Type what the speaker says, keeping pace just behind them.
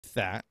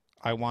with that,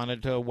 I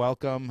wanted to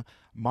welcome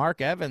Mark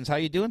Evans. How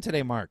you doing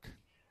today, Mark?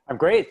 I'm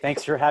great.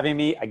 Thanks for having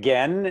me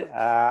again.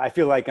 I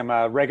feel like I'm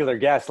a regular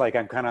guest, like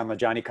I'm kind of on the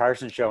Johnny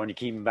Carson show, and you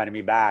keep inviting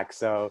me back.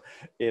 So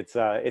it's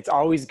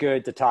always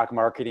good to talk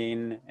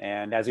marketing.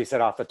 And as we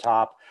said off the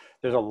top,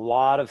 there's a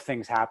lot of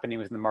things happening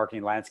within the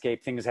marketing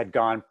landscape. Things had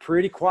gone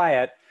pretty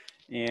quiet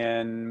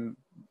in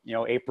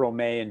April,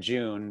 May, and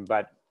June,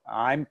 but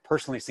I'm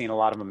personally seeing a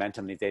lot of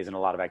momentum these days and a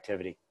lot of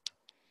activity.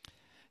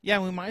 Yeah,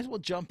 we might as well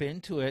jump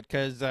into it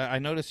because I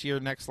noticed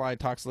your next slide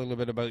talks a little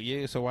bit about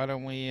you. So why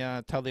don't we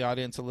tell the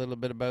audience a little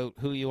bit about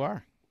who you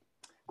are?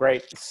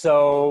 Great.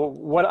 So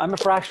I'm a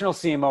fractional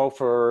CMO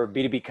for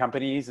B2B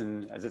companies.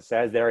 And as it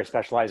says there, I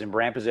specialize in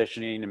brand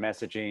positioning and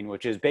messaging,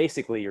 which is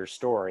basically your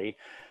story,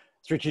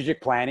 strategic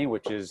planning,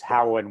 which is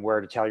how and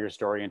where to tell your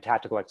story, and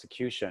tactical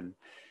execution.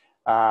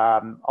 A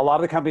lot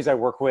of the companies I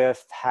work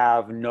with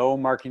have no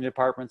marketing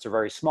departments or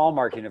very small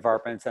marketing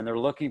departments, and they're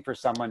looking for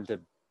someone to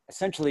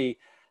essentially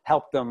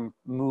help them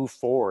move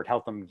forward,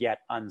 help them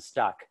get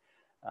unstuck.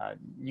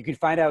 You can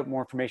find out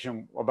more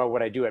information about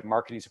what I do at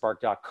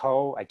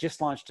marketingspark.co. I just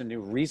launched a new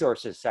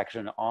resources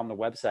section on the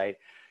website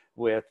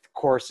with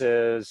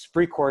courses,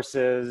 free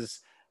courses,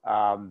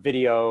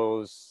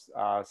 videos,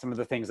 some of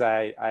the things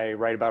I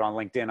write about on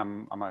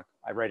LinkedIn.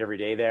 I write every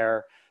day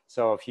there.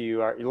 So if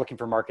you're looking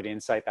for market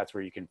insight, that's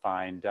where you can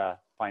find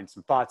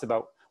some thoughts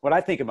about what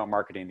I think about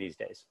marketing these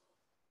days.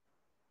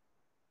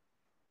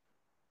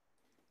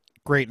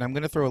 Great, and I'm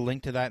going to throw a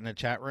link to that in the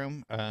chat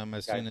room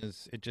as Okay. soon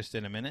as just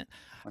in a minute.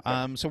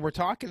 Okay. So we're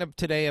talking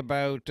today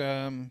about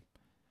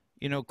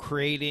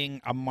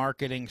creating a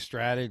marketing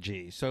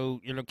strategy. So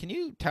can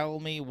you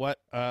tell me what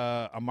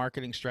a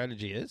marketing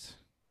strategy is?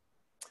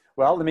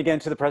 Well, let me get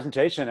into the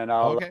presentation, and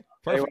I'll Okay,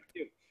 tell you what perfect. I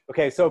do.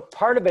 Okay, so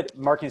part of it,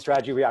 marketing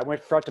strategy,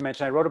 forgot to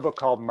mention, I wrote a book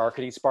called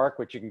Marketing Spark,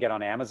 which you can get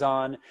on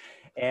Amazon.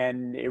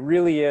 And it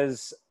really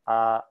is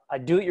a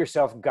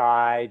do-it-yourself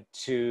guide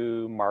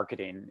to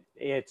marketing.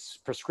 It's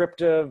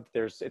prescriptive.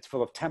 It's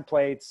full of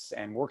templates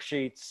and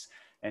worksheets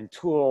and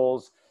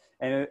tools.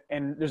 And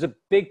there's a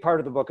big part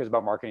of the book is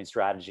about marketing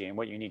strategy and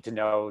what you need to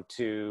know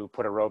to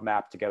put a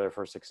roadmap together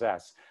for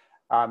success.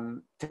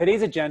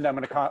 Today's agenda, I'm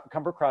going to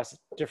come across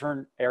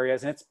different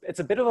areas, and it's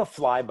a bit of a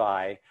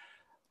flyby.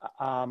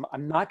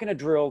 I'm not going to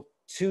drill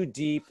too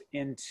deep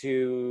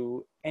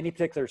into any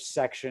particular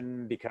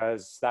section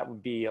because that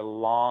would be a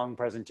long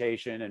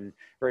presentation and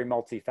very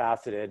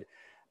multifaceted.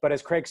 But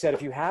as Craig said,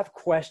 if you have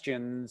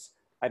questions,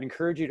 I'd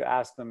encourage you to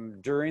ask them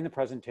during the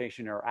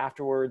presentation or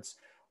afterwards,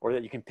 or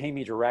that you can ping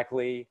me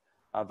directly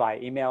via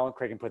email.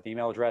 Craig can put the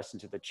email address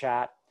into the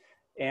chat.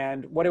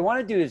 And what I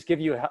want to do is give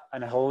you a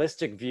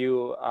holistic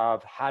view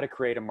of how to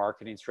create a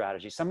marketing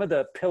strategy, some of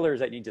the pillars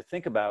that you need to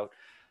think about,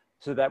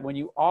 so that when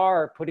you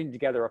are putting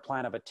together a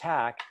plan of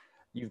attack,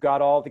 you've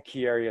got all the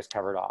key areas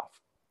covered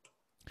off.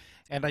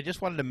 And I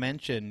just wanted to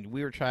mention,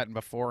 we were chatting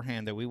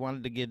beforehand that we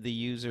wanted to give the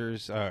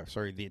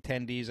the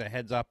attendees a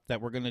heads up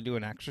that we're going to do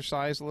an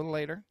exercise a little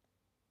later.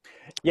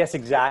 Yes,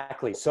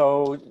 exactly.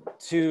 So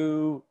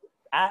to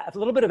add a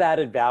little bit of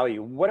added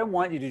value, what I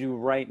want you to do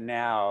right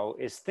now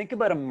is think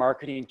about a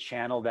marketing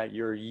channel that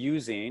you're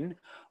using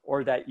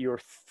or that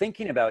you're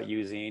thinking about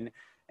using.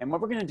 And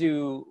what we're going to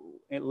do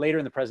later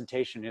in the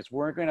presentation is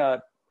I'm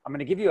going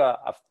to give you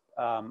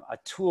a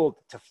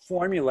tool to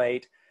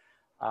formulate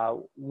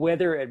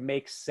whether it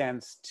makes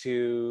sense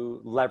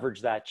to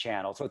leverage that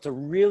channel. So it's a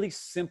really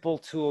simple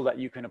tool that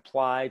you can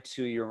apply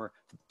to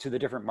the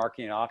different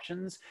marketing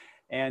options.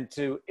 And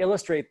to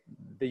illustrate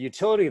the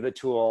utility of the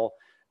tool,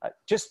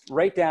 just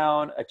write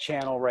down a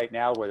channel right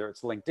now, whether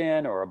it's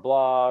LinkedIn or a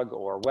blog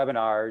or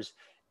webinars.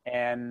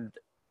 And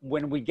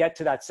when we get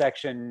to that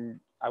section,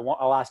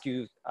 I'll ask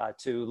you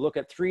to look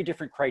at 3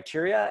 different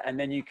criteria, and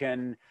then you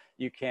can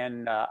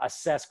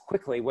assess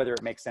quickly whether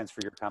it makes sense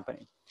for your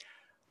company.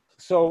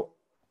 So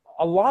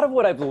a lot of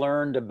what I've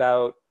learned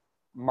about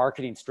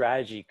marketing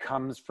strategy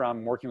comes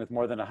from working with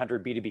more than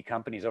 100 B2B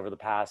companies over the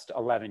past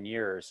 11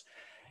 years.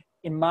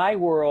 In my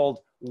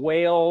world,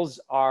 whales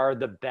are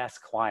the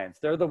best clients.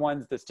 They're the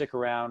ones that stick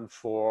around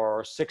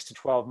for 6 to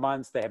 12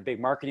 months. They have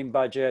big marketing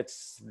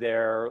budgets.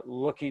 They're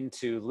looking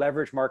to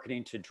leverage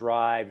marketing to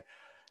drive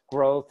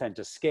growth and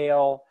to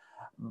scale.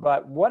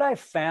 But what I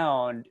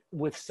found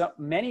with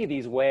many of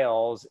these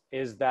whales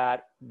is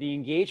that the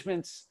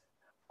engagements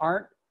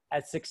aren't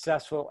as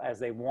successful as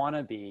they want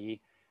to be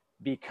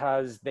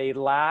because they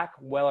lack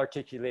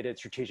well-articulated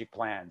strategic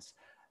plans.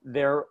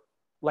 They're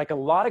like a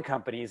lot of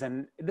companies,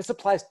 and this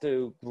applies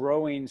to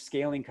growing,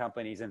 scaling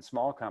companies and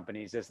small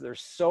companies, is they're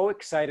so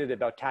excited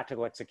about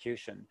tactical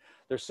execution.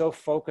 They're so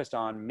focused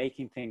on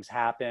making things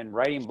happen,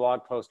 writing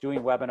blog posts,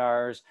 doing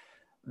webinars,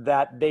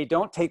 that they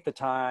don't take the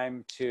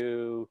time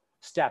to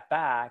step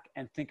back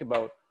and think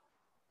about,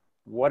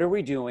 what are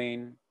we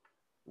doing?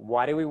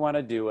 Why do we want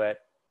to do it?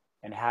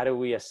 And how do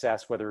we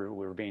assess whether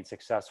we're being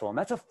successful? And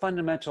that's a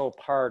fundamental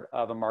part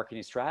of a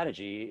marketing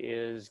strategy,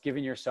 is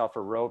giving yourself a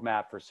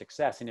roadmap for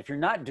success. And if you're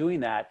not doing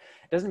that,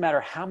 it doesn't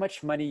matter how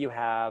much money you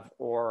have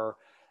or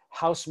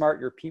how smart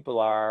your people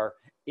are,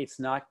 it's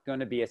not going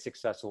to be as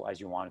successful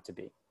as you want it to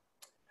be.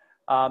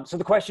 So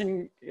the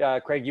question,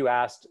 Craig, you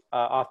asked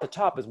off the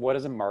top is, what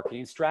is a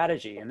marketing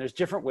strategy? And there's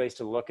different ways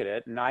to look at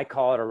it. And I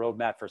call it a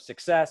roadmap for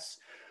success,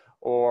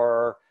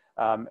 or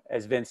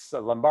as Vince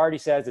Lombardi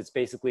says, it's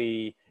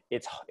basically,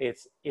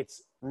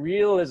 it's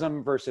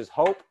realism versus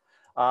hope.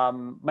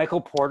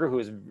 Michael Porter, who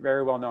is a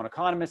very well-known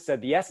economist,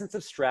 said the essence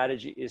of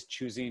strategy is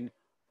choosing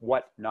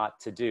what not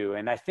to do.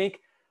 And I think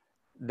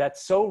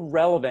that's so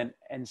relevant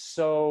and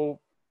so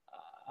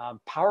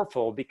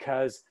powerful,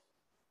 because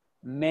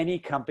many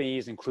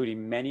companies,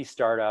 including many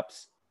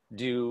startups,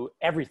 do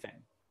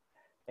everything.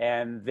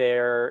 And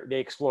they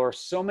explore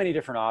so many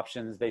different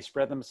options. They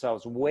spread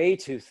themselves way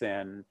too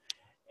thin,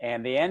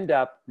 and they end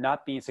up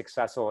not being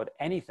successful at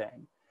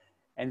anything.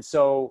 And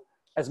so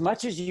as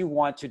much as you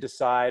want to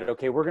decide,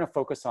 okay, we're going to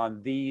focus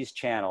on these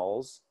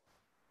channels,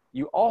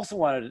 you also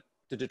want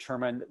to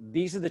determine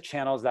these are the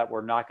channels that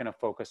we're not going to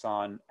focus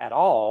on at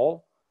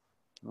all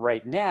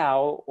right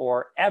now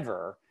or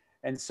ever.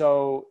 And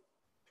so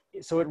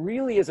it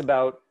really is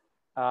about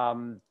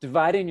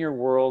dividing your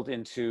world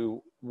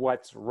into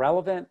what's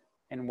relevant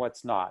and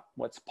what's not,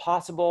 what's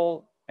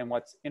possible and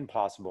what's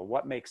impossible,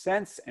 what makes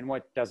sense and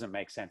what doesn't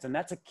make sense. And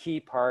that's a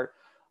key part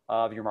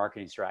of your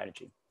marketing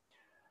strategy.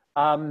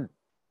 Having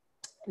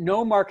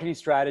no marketing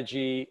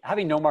strategy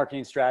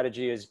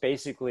is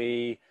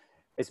basically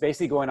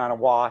going on a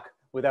walk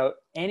without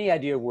any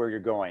idea of where you're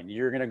going.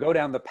 You're going to go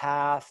down the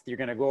path, you're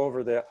going to go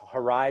over the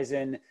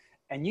horizon,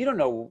 and you don't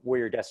know where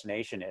your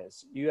destination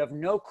is. You have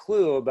no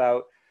clue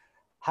about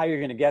how you're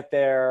going to get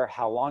there,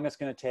 how long it's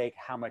going to take,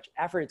 how much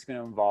effort it's going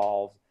to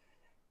involve.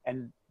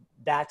 And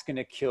that's going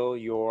to kill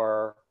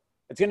your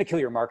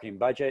marketing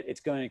budget. It's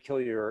going to kill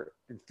your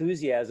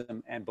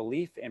enthusiasm and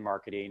belief in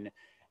marketing.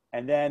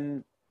 And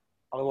then,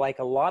 like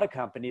a lot of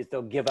companies,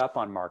 they'll give up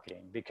on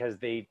marketing because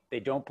they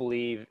don't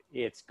believe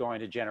it's going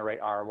to generate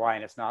ROI,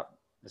 and it's not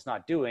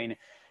doing.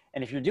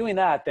 And if you're doing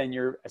that, then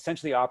you're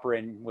essentially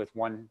operating with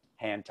one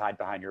hand tied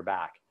behind your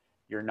back.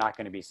 You're not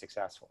going to be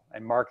successful,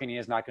 and marketing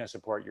is not going to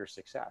support your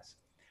success.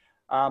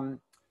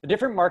 The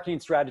different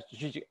marketing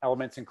strategic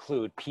elements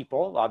include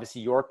people,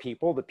 obviously your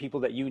people, the people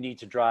that you need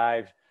to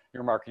drive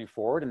your marketing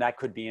forward, and that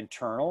could be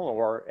internal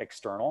or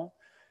external.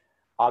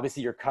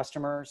 Obviously your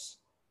customers,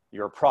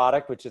 your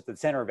product, which is the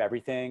center of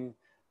everything.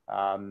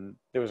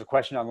 There was a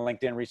question on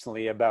LinkedIn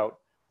recently about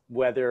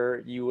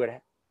whether you would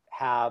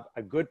have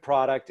a good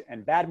product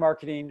and bad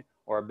marketing,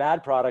 or a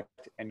bad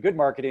product and good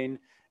marketing.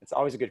 It's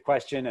always a good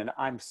question, and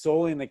I'm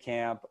solely in the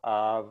camp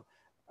of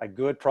a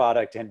good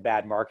product and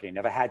bad marketing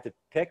if I had to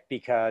pick,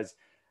 because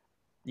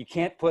you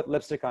can't put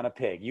lipstick on a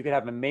pig. You could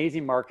have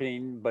amazing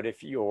marketing, but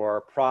if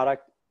your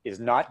product is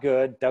not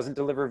good, doesn't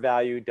deliver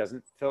value,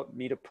 doesn't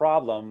meet a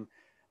problem,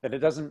 then it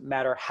doesn't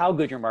matter how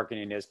good your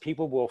marketing is,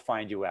 people will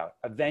find you out.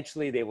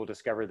 Eventually they will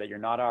discover that you're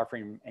not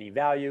offering any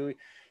value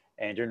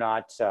and you're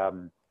not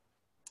solving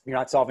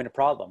a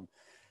problem.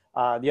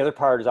 The other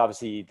part is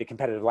obviously the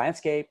competitive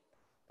landscape.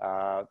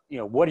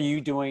 What are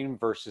you doing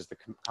versus the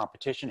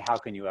competition? How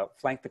can you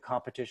outflank the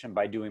competition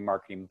by doing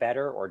marketing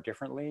better or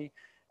differently?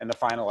 And the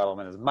final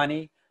element is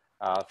money.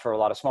 For a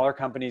lot of smaller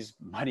companies,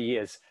 money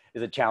is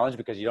a challenge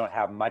because you don't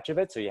have much of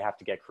it. So you have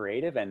to get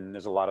creative, and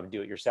there's a lot of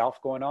do-it-yourself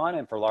going on.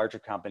 And for larger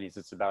companies,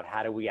 it's about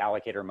how do we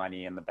allocate our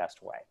money in the best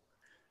way.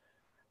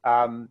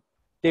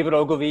 David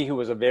Ogilvy, who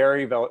was a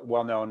very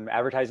well-known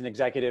advertising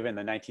executive in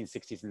the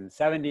 1960s and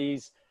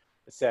 70s,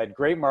 said,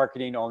 great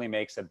marketing only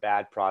makes a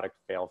bad product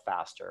fail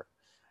faster.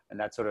 And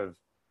that sort of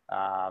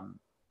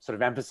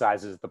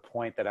emphasizes the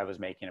point that I was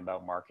making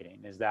about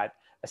marketing, is that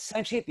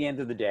essentially at the end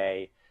of the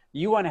day,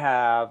 you want to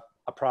have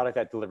a product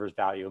that delivers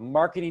value.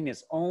 Marketing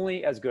is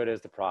only as good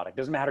as the product.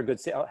 Doesn't matter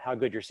how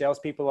good your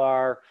salespeople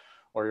are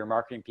or your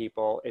marketing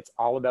people. It's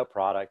all about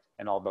product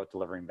and all about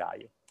delivering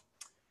value.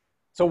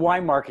 So why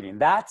marketing?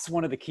 That's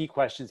one of the key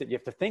questions that you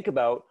have to think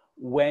about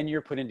when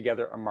you're putting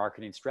together a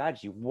marketing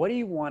strategy. What do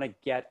you want to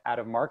get out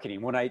of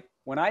marketing?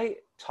 When I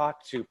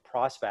talk to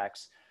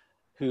prospects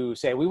who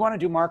say, we want to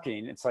do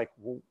marketing, it's like,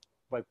 well,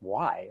 like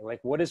why? Like,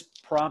 what is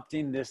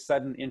prompting this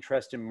sudden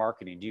interest in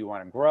marketing? Do you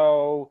want to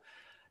grow?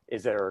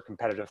 Is there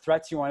competitive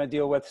threats you want to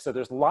deal with? So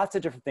there's lots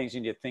of different things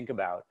you need to think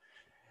about.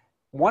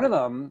 One of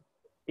them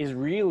is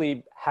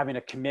really having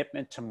a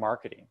commitment to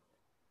marketing.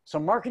 So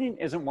marketing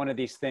isn't one of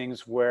these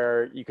things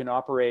where you can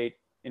operate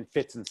in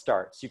fits and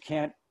starts. You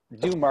can't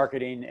do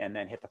marketing and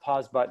then hit the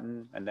pause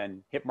button and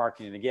then hit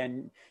marketing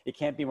again. It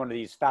can't be one of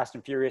these fast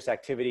and furious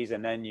activities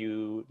and then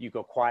you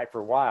go quiet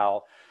for a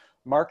while.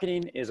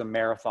 Marketing is a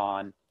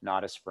marathon,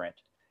 not a sprint.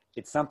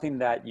 It's something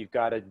that you've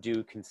got to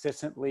do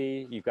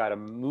consistently. You've got to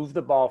move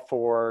the ball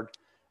forward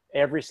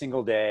every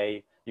single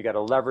day. You've got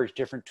to leverage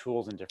different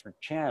tools and different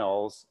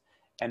channels,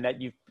 and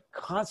that you've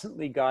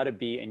constantly got to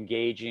be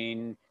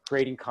engaging,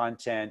 creating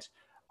content,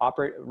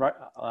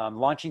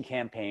 launching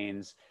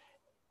campaigns,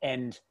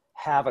 and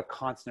have a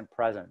constant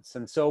presence.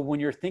 And so when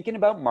you're thinking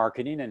about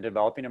marketing and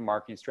developing a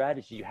marketing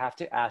strategy, you have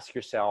to ask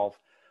yourself,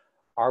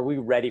 are we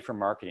ready for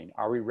marketing?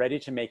 Are we ready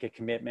to make a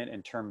commitment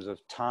in terms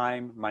of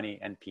time, money,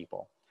 and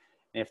people?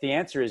 And if the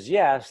answer is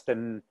yes,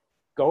 then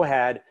go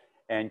ahead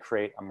and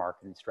create a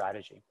marketing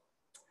strategy.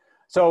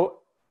 So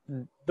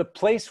the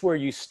place where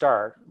you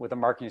start with a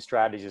marketing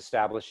strategy is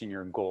establishing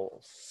your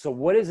goals. So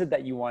what is it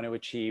that you want to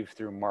achieve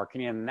through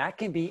marketing? And that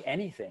can be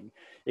anything.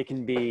 It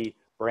can be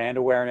brand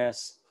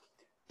awareness,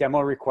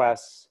 demo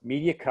requests,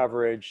 media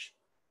coverage,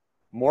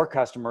 more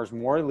customers,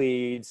 more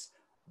leads.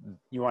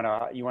 You want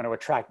to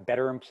attract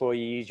better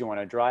employees. You want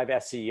to drive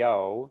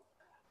SEO.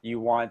 You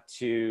want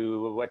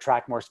to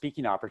attract more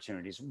speaking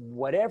opportunities.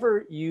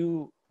 Whatever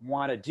you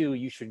want to do,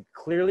 you should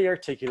clearly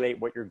articulate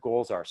what your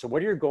goals are. So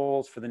what are your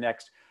goals for the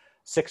next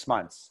 6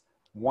 months,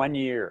 1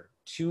 year,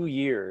 2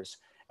 years?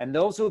 And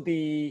those will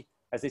be,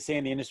 as they say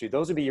in the industry,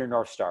 those will be your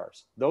North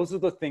Stars. Those are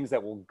the things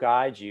that will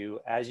guide you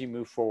as you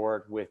move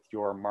forward with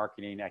your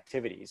marketing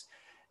activities.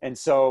 And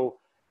so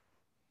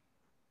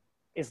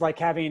it's like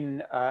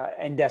having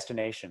end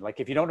destination. Like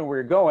if you don't know where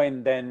you're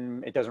going,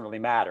 then it doesn't really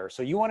matter.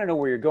 So you want to know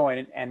where you're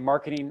going, and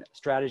marketing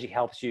strategy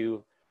helps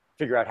you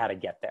figure out how to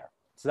get there.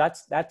 So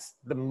that's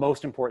the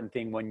most important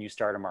thing when you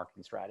start a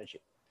marketing strategy.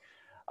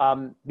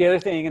 The other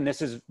thing, and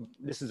this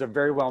is a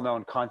very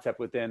well-known concept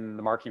within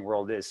the marketing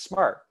world, is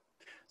SMART.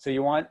 So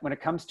you want, when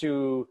it comes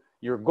to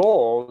your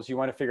goals, you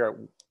want to figure out,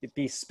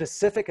 be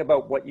specific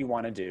about what you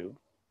want to do.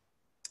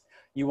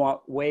 You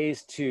want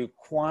ways to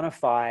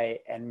quantify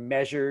and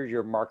measure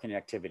your marketing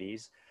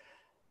activities.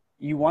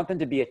 You want them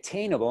to be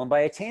attainable. And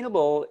by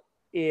attainable,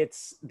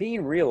 it's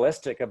being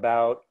realistic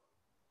about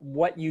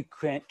what you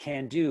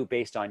can do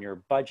based on your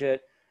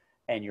budget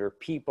and your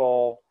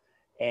people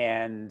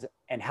and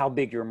how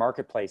big your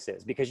marketplace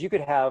is. Because you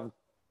could have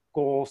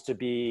goals to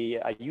be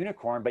a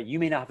unicorn, but you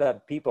may not have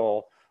the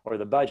people or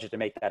the budget to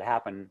make that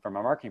happen from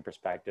a marketing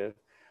perspective.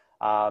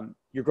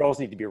 Your goals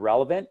need to be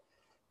relevant,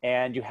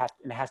 and it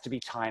has to be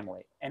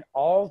timely. And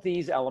all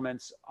these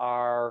elements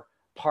are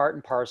part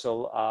and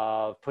parcel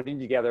of putting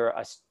together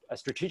a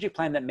strategic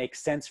plan that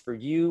makes sense for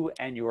you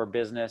and your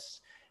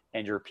business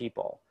and your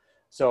people.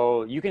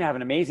 So you can have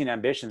an amazing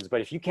ambitions,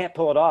 but if you can't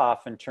pull it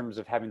off in terms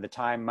of having the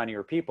time, money,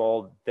 or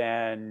people,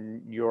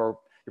 then you're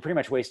pretty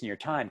much wasting your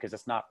time, because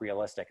it's not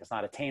realistic. It's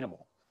not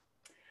attainable.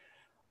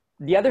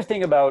 The other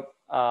thing about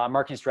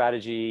marketing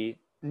strategy,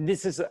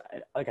 this is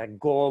like a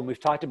goal, and we've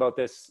talked about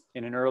this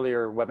in an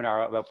earlier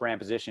webinar about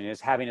brand positioning,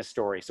 is having a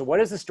story. So what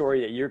is the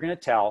story that you're going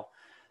to tell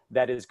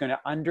that is going to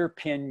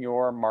underpin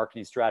your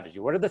marketing strategy?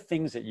 What are the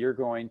things that you're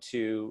going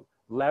to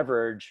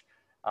leverage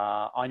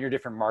on your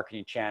different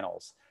marketing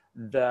channels?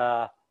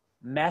 The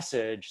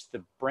message,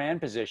 the brand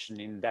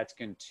positioning that's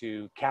going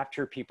to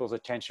capture people's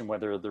attention,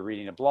 whether they're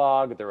reading a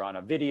blog, they're on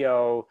a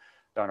video,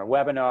 they're on a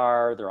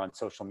webinar, they're on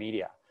social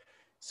media.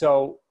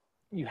 So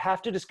you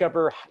have to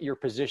discover your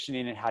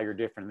positioning and how you're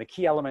different. And the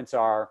key elements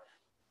are,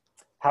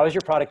 how is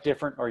your product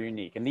different or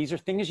unique? And these are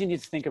things you need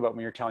to think about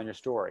when you're telling your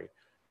story.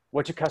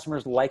 What do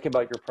customers like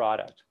about your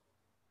product?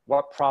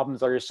 What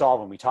problems are you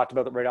solving? We talked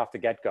about that right off the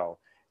get-go.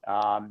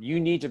 You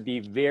need to be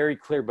very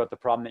clear about the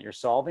problem that you're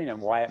solving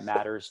and why it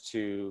matters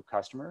to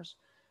customers.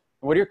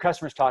 What do your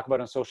customers talk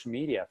about on social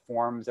media,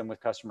 forums, and with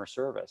customer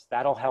service?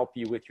 That'll help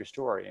you with your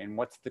story. And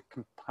what's the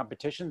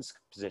competition's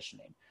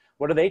positioning?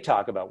 What do they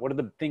talk about? What are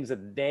the things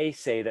that they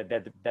say that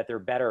they're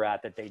better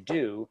at, that they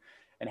do?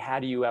 And how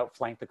do you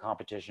outflank the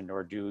competition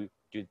or do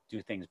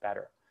things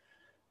better?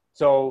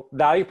 So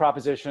value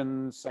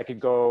propositions, I could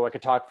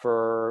talk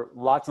for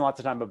lots and lots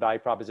of time about value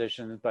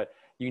propositions, but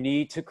you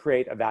need to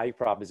create a value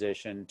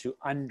proposition to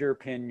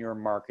underpin your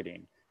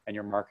marketing and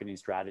your marketing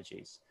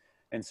strategies.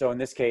 And so in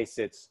this case,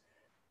 it's,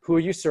 who are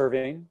you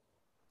serving?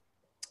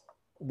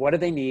 What do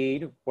they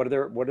need? What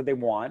do they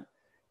want?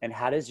 And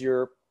how does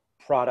your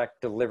product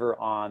deliver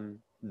on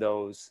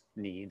those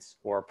needs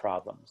or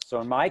problems?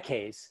 So in my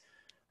case,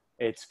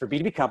 it's for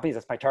B2B companies.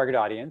 That's my target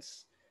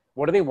audience.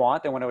 What do they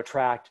want? They want to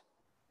attract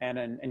and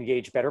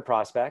engage better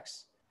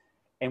prospects.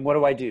 And what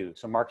do I do?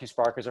 So Marketing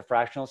Spark is a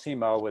fractional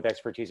CMO with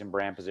expertise in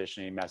brand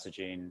positioning,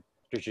 messaging,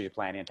 strategic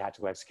planning, and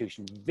tactical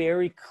execution.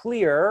 Very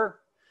clear,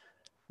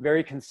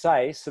 very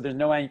concise. So there's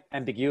no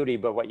ambiguity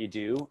about what you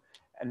do.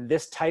 And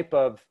this type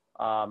of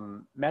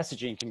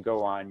messaging can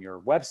go on your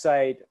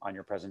website, on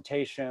your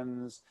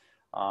presentations,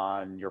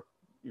 on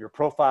your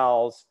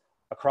profiles,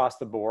 across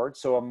the board.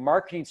 So a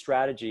marketing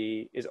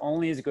strategy is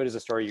only as good as the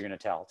story you're going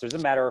to tell. So it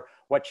doesn't matter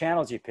what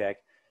channels you pick,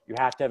 you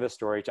have to have a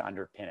story to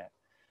underpin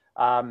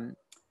it.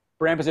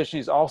 Brand positioning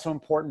is also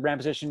important. Brand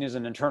positioning is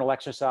an internal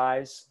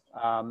exercise.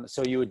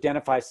 So you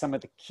identify some of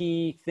the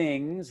key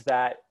things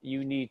that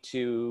you need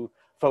to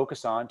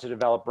focus on to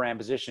develop brand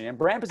positioning. And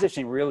brand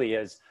positioning really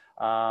is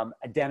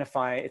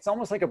it's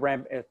almost like a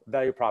brand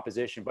value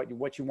proposition, but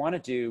what you want to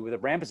do with a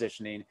brand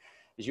positioning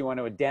is you want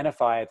to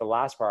identify the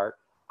last part,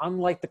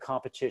 unlike the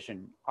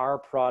competition, our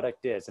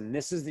product is, and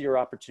this is your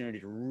opportunity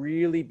to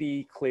really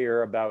be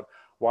clear about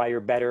why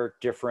you're better,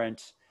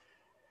 different,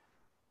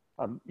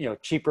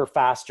 cheaper,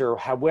 faster,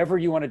 however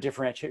you want to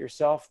differentiate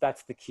yourself.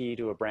 That's the key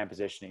to a brand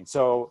positioning.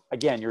 So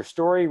again, your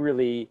story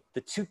really,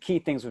 the two key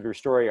things with your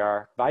story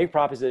are value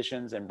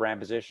propositions and brand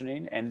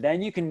positioning. And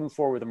then you can move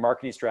forward with a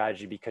marketing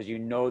strategy because you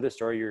know the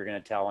story you're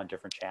going to tell on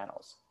different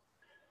channels.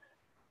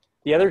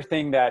 The other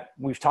thing that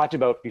we've talked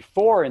about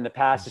before in the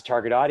past is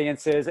target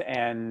audiences.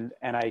 And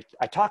I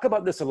talk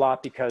about this a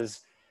lot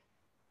because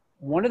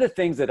one of the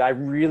things that I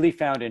really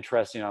found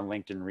interesting on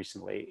LinkedIn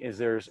recently is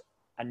there's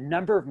a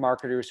number of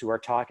marketers who are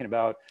talking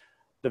about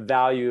the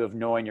value of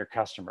knowing your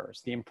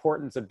customers, the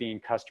importance of being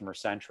customer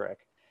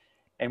centric.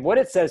 And what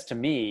it says to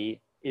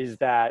me is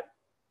that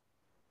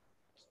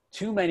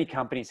too many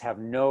companies have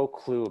no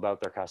clue about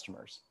their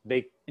customers.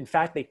 In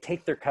fact, they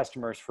take their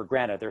customers for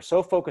granted. They're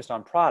so focused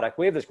on product.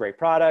 We have this great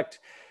product.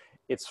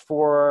 It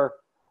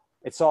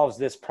solves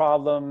this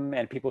problem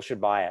and people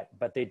should buy it,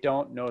 but they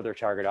don't know their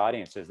target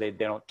audiences. They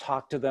don't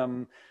talk to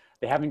them.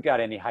 They haven't got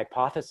any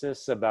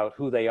hypothesis about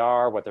who they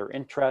are, what their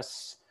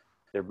interests,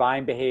 their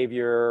buying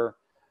behavior,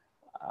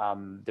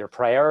 their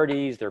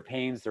priorities, their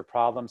pains, their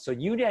problems. So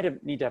you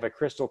need to have a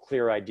crystal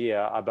clear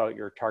idea about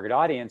your target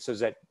audience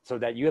so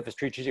that you have a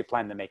strategic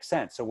plan that makes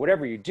sense. So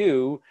whatever you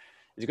do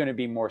is going to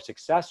be more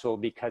successful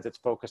because it's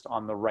focused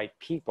on the right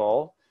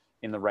people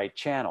in the right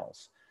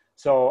channels.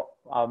 So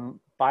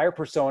buyer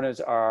personas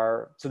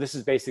so this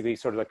is basically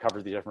sort of that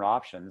covers the different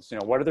options. You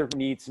know, what are their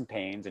needs and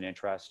pains and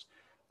interests?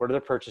 What are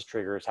their purchase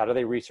triggers? How do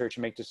they research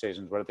and make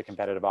decisions? What are the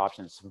competitive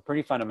options? Some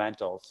pretty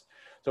fundamentals.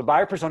 So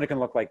buyer persona can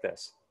look like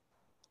this.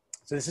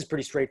 So this is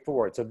pretty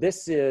straightforward. So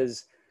this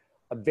is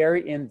a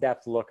very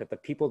in-depth look at the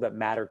people that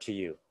matter to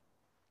you.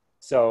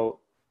 So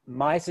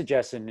my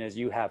suggestion is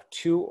you have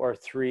 2 or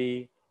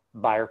 3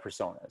 buyer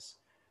personas.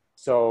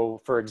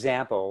 So for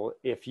example,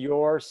 if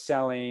you're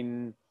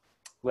selling,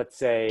 let's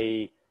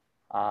say,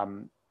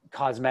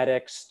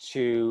 cosmetics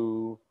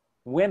to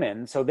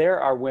women, so there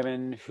are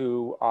women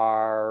who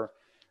are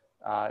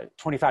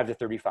 25 to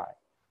 35.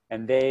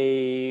 And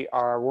they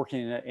are working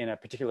in a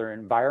particular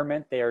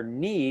environment. Their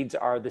needs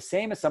are the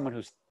same as someone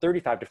who's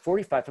 35 to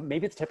 45, but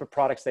maybe the type of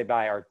products they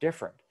buy are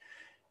different.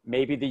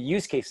 Maybe the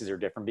use cases are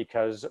different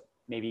because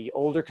maybe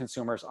older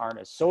consumers aren't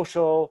as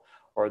social,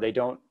 or they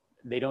don't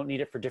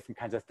need it for different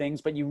kinds of things.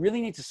 But you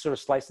really need to sort of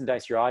slice and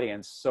dice your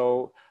audience.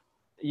 So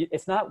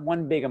it's not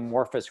one big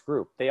amorphous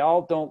group. They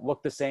all don't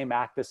look the same,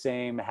 act the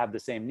same, have the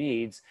same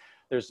needs.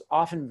 There's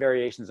often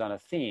variations on a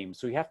theme.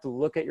 So you have to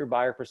look at your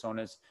buyer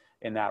personas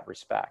in that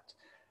respect.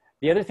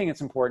 The other thing that's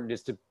important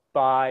is to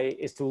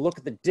look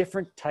at the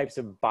different types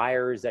of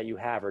buyers that you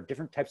have, or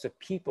different types of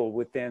people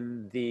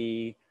within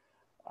the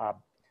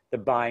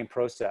buying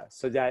process.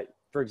 So that,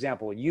 for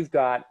example, you've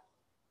got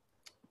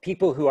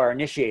people who are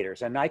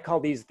initiators, and I call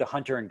these the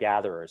hunter and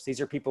gatherers.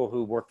 These are people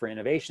who work for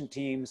innovation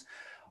teams,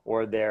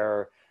 or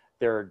they're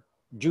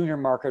junior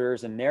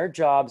marketers, and their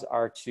jobs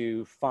are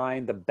to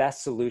find the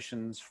best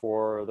solutions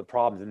for the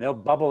problems, and they'll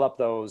bubble up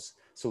those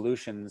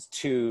solutions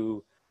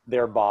to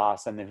their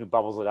boss, and then who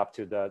bubbles it up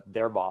to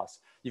their boss.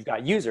 You've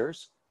got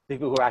users,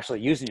 people who are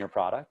actually using your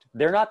product.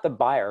 They're not the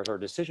buyers or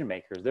decision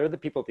makers. They're the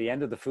people at the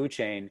end of the food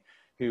chain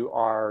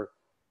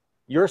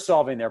you're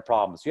solving their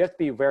problems. So you have to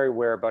be very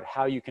aware about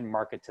how you can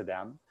market to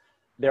them.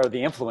 There are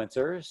the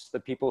influencers, the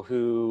people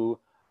who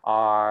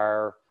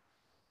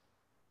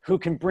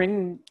can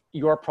bring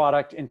your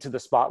product into the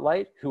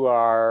spotlight, who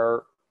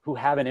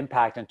have an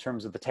impact in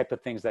terms of the type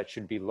of things that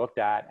should be looked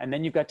at. And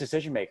then you've got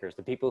decision makers,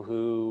 the people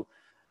who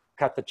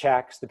cut the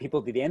checks, the people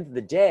at the end of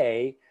the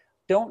day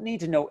don't need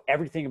to know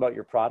everything about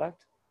your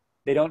product.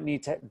 They don't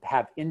need to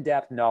have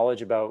in-depth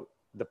knowledge about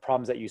the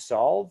problems that you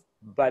solve,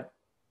 but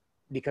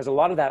because a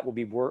lot of that will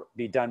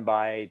be done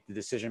by the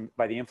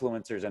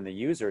influencers and the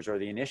users or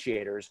the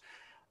initiators.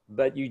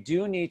 But you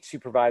do need to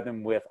provide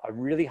them with a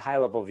really high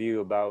level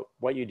view about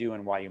what you do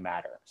and why you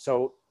matter.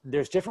 So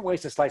there's different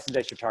ways to slice and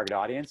dice your target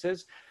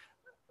audiences.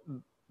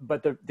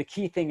 But the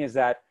key thing is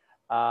that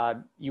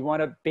you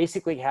want to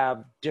basically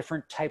have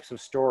different types of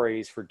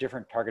stories for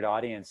different target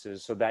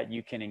audiences so that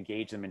you can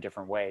engage them in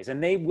different ways.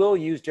 And they will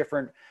use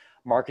different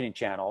marketing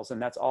channels, and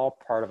that's all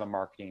part of a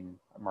marketing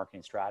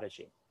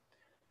strategy.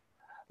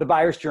 The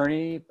buyer's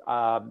journey,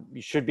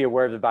 you should be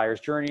aware of the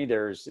buyer's journey.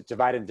 It's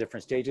divided in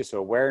different stages. So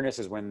awareness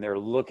is when they're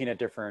looking at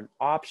different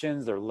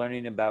options, they're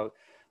learning about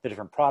the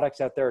different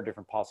products out there,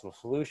 different possible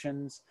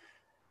solutions.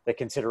 The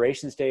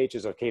consideration stage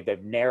is, okay,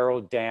 they've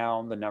narrowed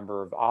down the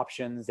number of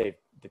options.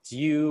 It's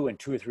you and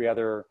 2 or 3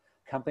 other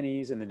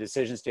companies. And the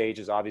decision stage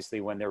is obviously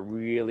when they're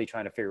really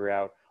trying to figure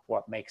out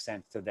what makes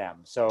sense to them.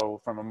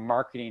 So from a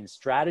marketing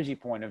strategy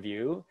point of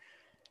view,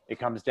 it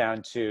comes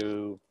down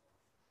to,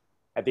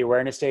 at the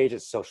awareness stage,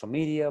 it's social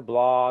media,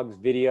 blogs,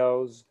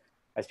 videos.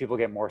 As people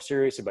get more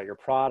serious about your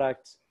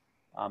product,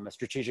 a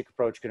strategic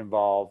approach could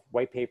involve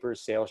white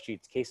papers, sales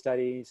sheets, case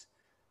studies.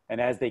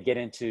 And as they get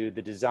into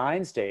the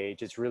design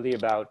stage, it's really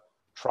about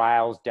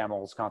trials,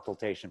 demos,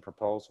 consultation,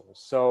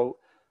 proposals. So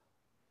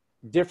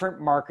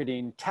different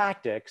marketing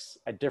tactics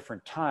at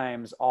different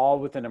times, all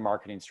within a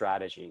marketing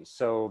strategy,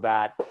 so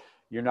that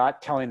you're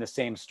not telling the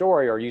same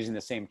story or using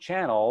the same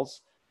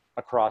channels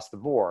across the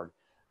board.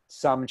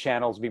 Some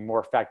channels will be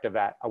more effective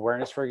at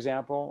awareness, for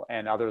example,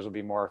 and others will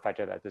be more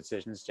effective at the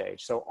decision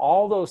stage. So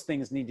all those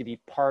things need to be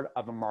part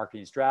of a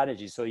marketing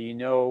strategy, so you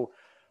know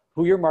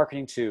who you're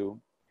marketing to,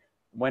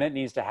 when it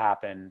needs to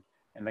happen,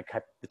 and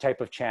the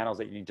type of channels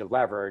that you need to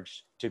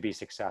leverage to be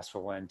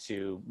successful and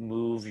to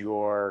move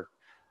your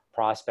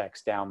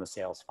prospects down the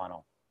sales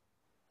funnel.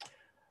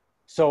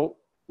 So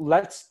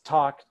let's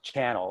talk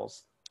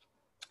channels.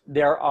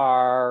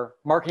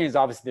 Marketing is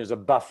obviously, there's a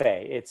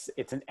buffet.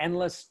 It's an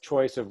endless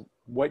choice of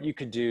what you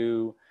could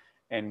do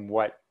and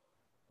what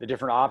the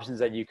different options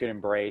that you could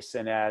embrace.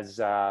 And as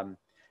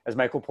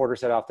Michael Porter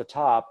said off the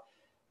top,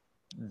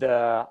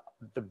 the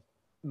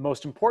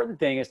most important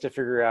thing is to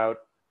figure out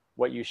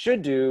what you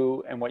should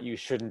do and what you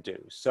shouldn't do.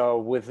 So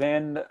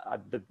within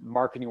the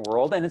marketing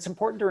world, and it's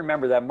important to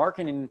remember that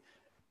marketing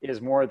is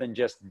more than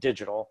just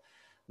digital.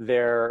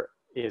 There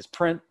is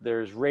print,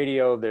 there's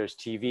radio, there's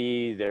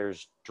TV,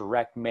 there's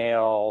direct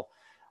mail.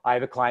 I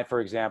have a client,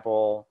 for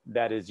example,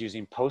 that is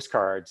using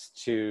postcards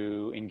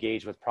to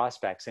engage with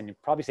prospects. And you're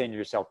probably saying to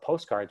yourself,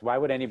 postcards, why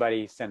would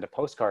anybody send a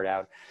postcard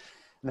out?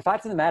 And the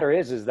fact of the matter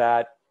is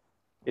that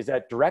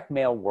direct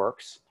mail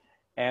works,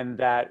 and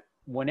that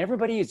when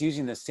everybody is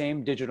using the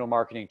same digital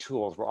marketing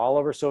tools, we're all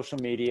over social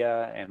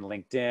media and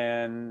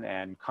LinkedIn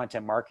and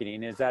content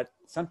marketing, is that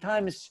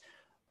sometimes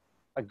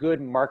a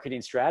good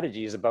marketing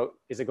strategy is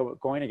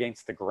going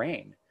against the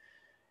grain,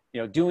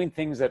 doing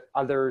things that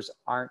others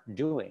aren't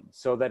doing,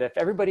 so that if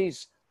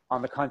everybody's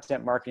on the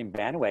content marketing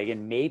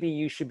bandwagon, maybe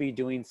you should be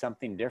doing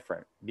something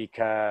different,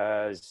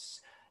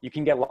 because you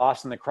can get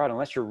lost in the crowd.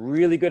 Unless you're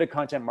really good at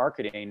content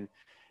marketing,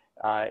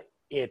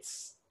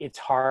 it's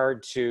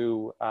hard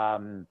to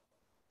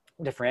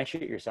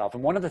differentiate yourself.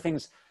 And one of the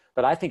things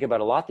that I think about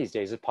a lot these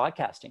days is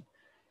podcasting,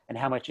 and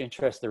how much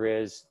interest there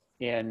is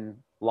in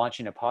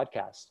launching a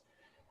podcast.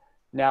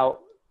 Now,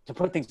 to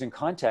put things in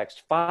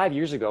context, 5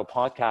 years ago,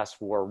 podcasts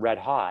were red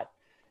hot,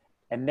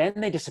 and then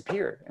they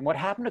disappeared. And what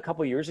happened a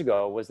couple of years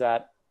ago was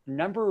that a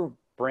number of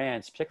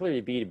brands,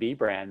 particularly B2B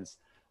brands,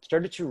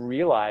 started to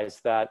realize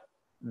that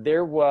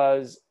there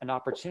was an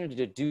opportunity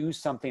to do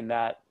something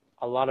that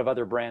a lot of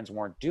other brands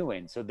weren't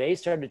doing. So they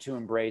started to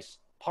embrace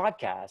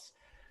podcasts.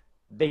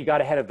 They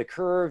got ahead of the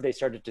curve. They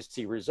started to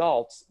see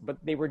results, but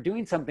they were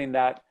doing something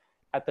that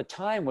at the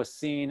time was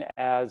seen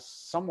as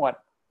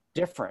somewhat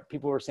different.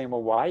 People were saying,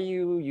 well, why are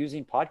you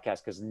using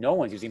podcasts? Because no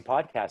one's using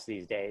podcasts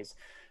these days.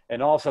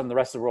 And all of a sudden the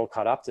rest of the world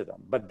caught up to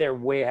them, but they're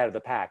way ahead of the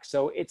pack.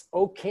 So it's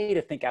okay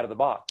to think out of the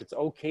box. It's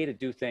okay to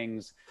do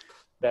things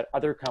that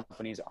other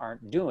companies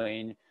aren't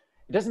doing.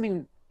 It doesn't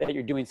mean that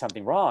you're doing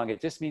something wrong. It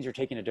just means you're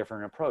taking a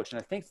different approach.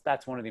 And I think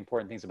that's one of the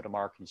important things about a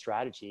marketing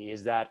strategy,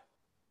 is that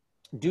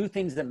do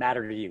things that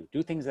matter to you,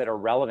 do things that are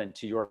relevant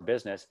to your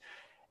business.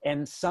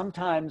 And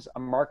sometimes a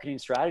marketing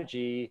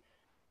strategy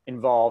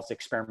involves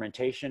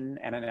experimentation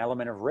and an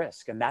element of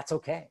risk, and that's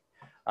okay.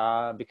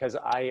 Because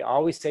I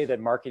always say that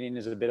marketing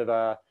is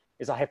a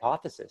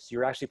hypothesis.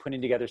 You're actually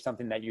putting together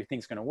something that you think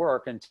is going to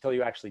work. Until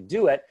you actually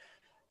do it,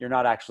 you're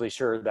not actually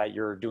sure that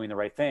you're doing the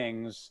right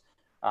things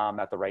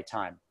at the right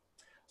time.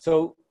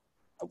 So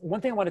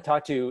one thing I want to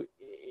talk to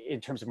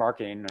in terms of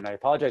marketing, and I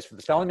apologize for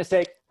the spelling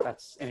mistake,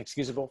 that's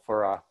inexcusable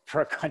for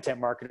a content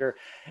marketer,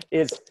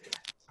 is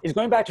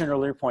going back to an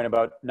earlier point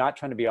about not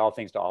trying to be all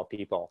things to all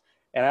people.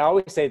 And I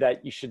always say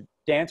that you should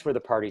dance where the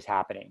party's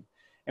happening.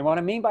 And what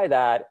I mean by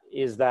that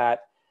is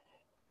that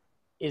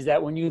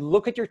when you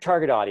look at your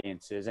target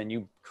audiences and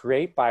you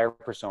create buyer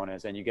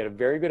personas, and you get a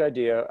very good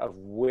idea of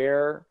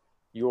where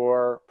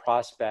your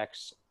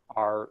prospects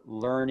are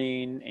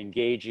learning,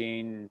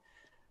 engaging,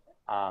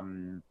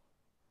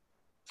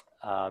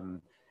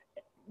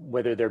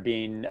 whether they're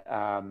being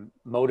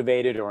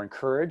motivated or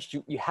encouraged,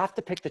 you have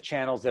to pick the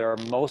channels that are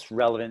most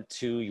relevant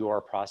to your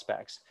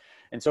prospects.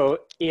 And so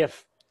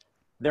if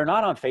they're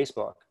not on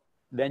Facebook,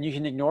 then you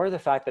can ignore the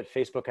fact that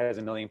Facebook has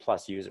 1 million+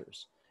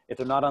 users. If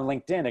they're not on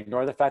LinkedIn,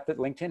 ignore the fact that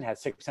LinkedIn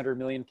has 600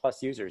 million+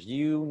 users.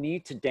 You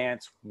need to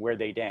dance where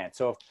they dance.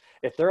 So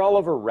if they're all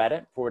over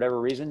Reddit for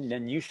whatever reason,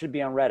 then you should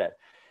be on Reddit.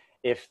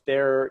 If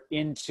they're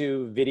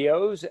into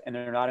videos and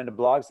they're not into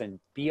blogs, then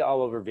be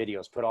all over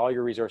videos. Put all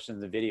your resources in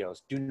the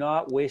videos. Do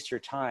not waste your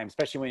time,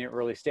 especially when you're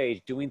early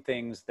stage, doing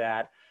things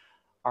that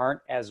aren't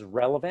as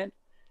relevant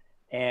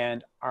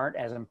and aren't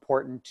as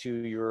important to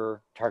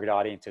your target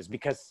audiences,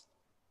 because,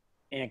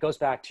 and it goes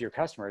back to your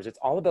customers, it's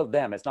all about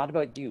them. It's not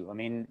about you. I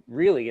mean,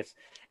 really,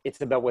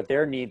 it's about what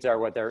their needs are,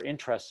 what their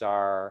interests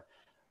are,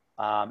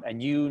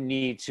 and you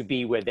need to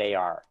be where they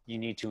are. You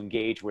need to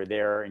engage where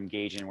they're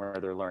engaging, where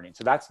they're learning.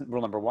 So that's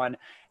rule number one.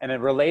 And a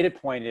related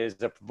point is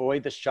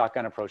avoid the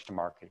shotgun approach to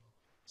marketing.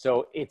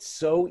 So it's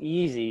so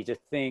easy to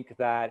think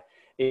that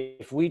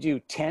if we do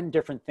 10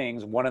 different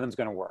things, one of them is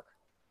going to work.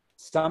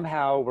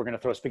 Somehow we're going to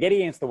throw spaghetti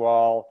against the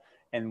wall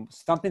and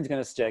something's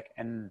going to stick,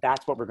 and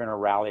that's what we're going to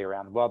rally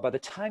around. Well, by the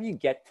time you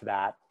get to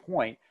that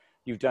point,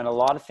 you've done a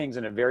lot of things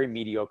in a very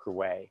mediocre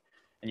way,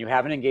 and you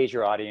haven't engaged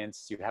your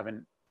audience, you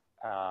haven't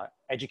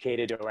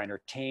educated or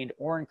entertained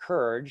or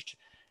encouraged,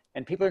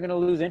 and people are going to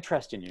lose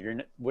interest in you.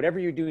 Whatever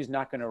you do is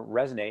not going to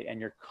resonate, and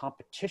your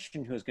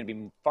competition, who's going to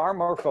be far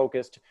more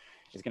focused,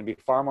 is going to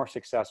be far more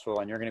successful,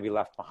 and you're going to be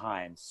left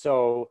behind.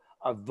 So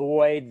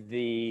avoid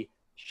the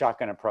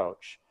shotgun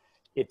approach.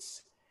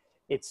 It's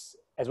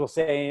as we'll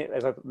say,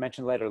 as I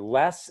mentioned later,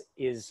 less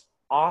is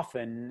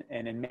often,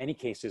 and in many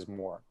cases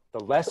more.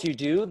 The less you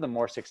do, the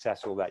more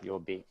successful that you'll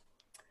be.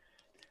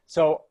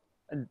 So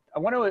I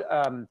want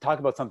to talk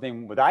about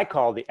something what I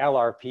call the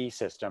LRP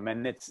system,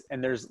 and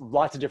there's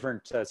lots of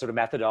different sort of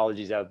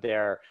methodologies out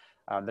there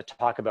that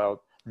talk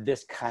about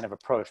this kind of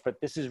approach.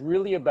 But this is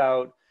really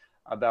about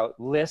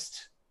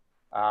list,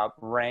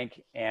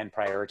 rank, and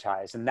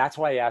prioritize. And that's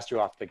why I asked you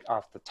off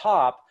the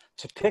top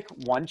to pick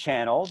one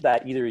channel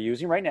that either you're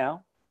using right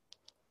now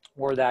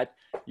or that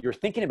you're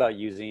thinking about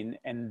using,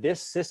 and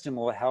this system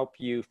will help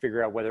you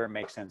figure out whether it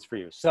makes sense for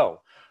you.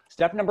 So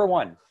step number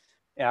one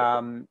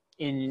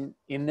in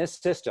this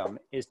system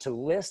is to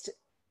list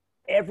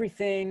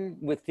everything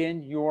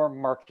within your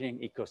marketing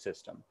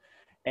ecosystem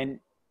and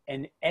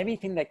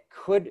anything that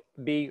could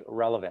be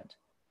relevant.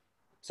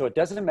 So it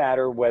doesn't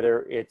matter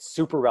whether it's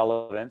super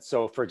relevant.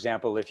 So for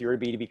example, if you're a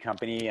B2B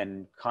company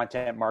and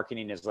content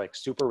marketing is like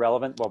super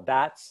relevant, well,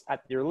 that's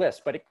at your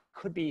list, but it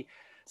could be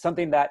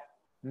something that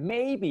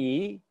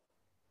maybe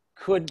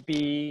could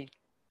be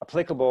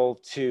applicable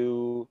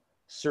to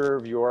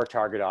serve your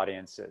target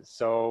audiences.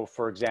 So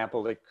for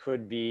example, it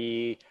could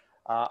be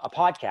a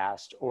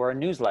podcast or a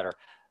newsletter.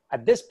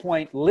 At this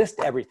point, list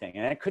everything.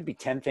 And it could be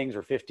 10 things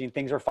or 15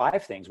 things or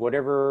 5 things,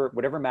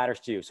 whatever matters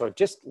to you. So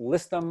just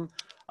list them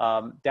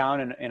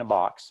down in a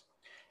box.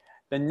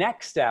 The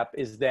next step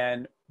is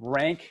then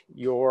rank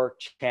your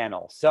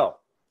channel. So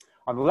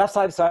on the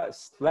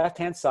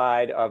left-hand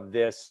side of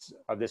this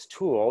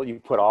tool, you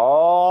put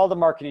all the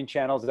marketing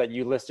channels that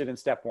you listed in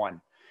step one,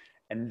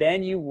 and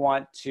then you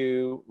want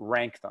to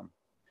rank them.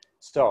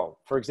 So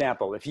for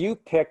example, if you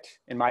picked,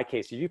 in my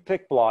case, if you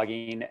picked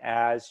blogging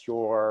as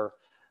your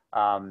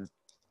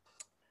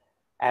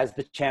as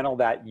the channel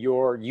that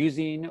you're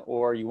using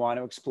or you want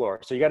to explore.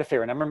 So you got to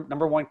figure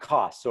number one,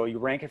 cost. So you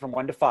rank it from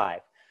 1 to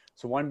 5.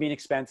 So 1 being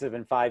expensive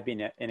and 5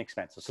 being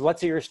inexpensive. So let's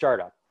say you're a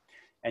startup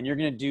and you're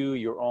going to do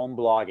your own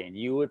blogging.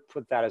 You would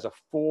put that as a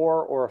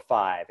 4 or a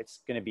 5. It's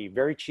going to be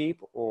very cheap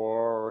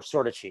or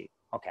sort of cheap.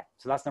 Okay,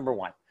 so that's number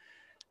one.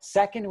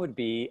 Second would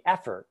be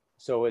effort.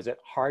 So is it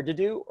hard to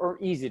do or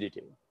easy to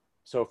do?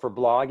 So for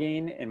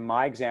blogging, in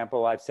my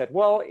example, I've said,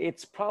 well,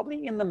 it's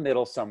probably in the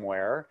middle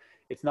somewhere.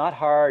 It's not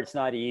hard, it's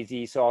not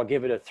easy, so I'll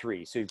give it a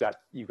 3. So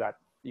you've got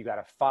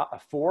a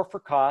 4 for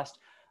cost,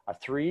 a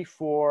 3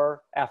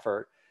 for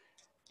effort.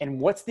 And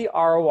what's the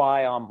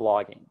ROI on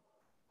blogging?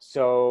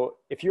 So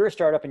if you're a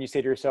startup and you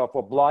say to yourself,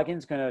 well, blogging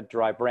is going to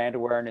drive brand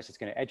awareness, it's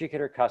going to educate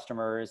our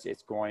customers,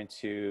 it's going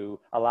to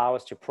allow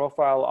us to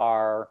profile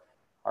our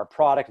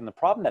product and the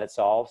problem that it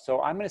solves.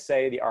 So I'm going to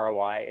say the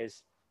ROI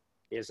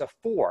is a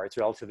 4. It's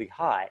relatively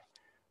high.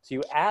 So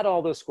you add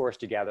all those scores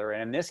together,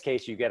 and in this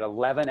case, you get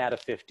 11 out of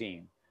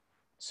 15.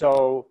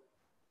 So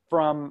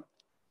from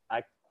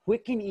a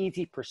quick and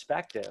easy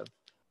perspective,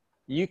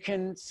 you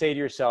can say to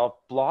yourself,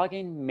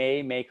 blogging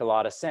may make a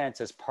lot of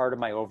sense as part of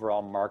my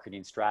overall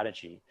marketing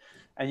strategy.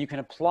 And you can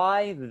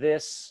apply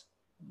this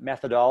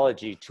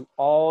methodology to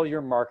all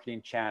your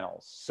marketing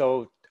channels.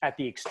 So at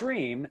the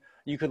extreme,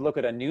 you could look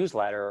at a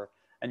newsletter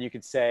and you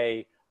could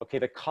say, okay,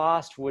 the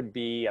cost would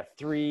be a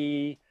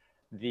 3,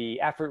 the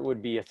effort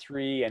would be a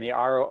 3, and the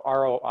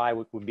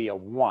ROI would be a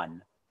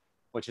 1.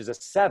 Which is a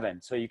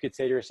 7. So you could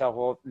say to yourself,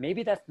 well,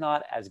 maybe that's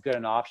not as good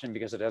an option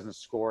because it doesn't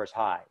score as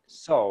high.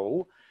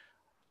 So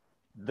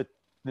the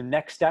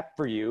next step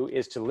for you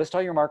is to list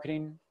all your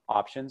marketing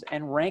options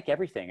and rank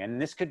everything.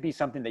 And this could be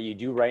something that you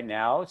do right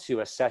now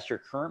to assess your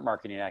current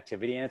marketing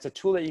activity. And it's a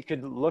tool that you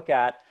could look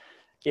at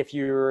if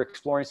you're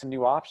exploring some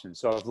new options.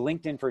 So if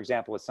LinkedIn, for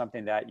example, is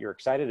something that you're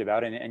excited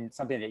about and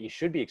something that you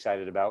should be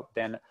excited about,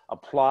 then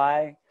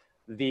apply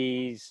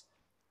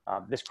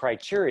this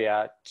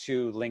criteria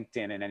to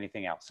LinkedIn and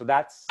anything else. So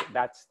that's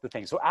the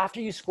thing. So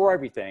after you score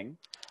everything,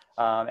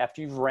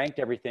 after you've ranked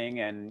everything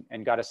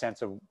and got a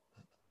sense of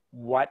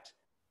what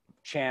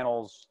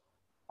channels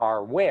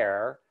are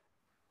where,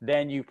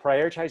 then you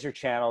prioritize your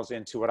channels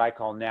into what I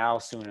call now,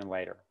 soon, and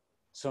later.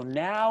 So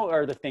now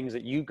are the things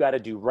that you've got to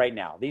do right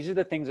now. These are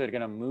the things that are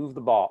going to move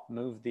the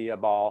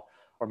ball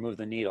or move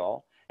the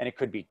needle. And it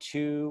could be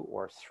 2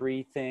 or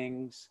 3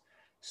 things.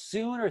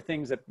 Soon are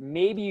things that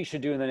maybe you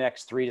should do in the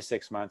next 3 to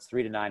 6 months,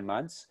 3 to 9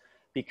 months,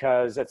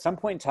 because at some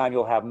point in time,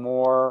 you'll have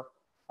more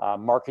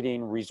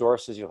marketing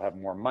resources, you'll have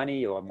more money,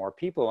 you'll have more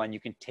people, and you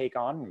can take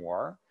on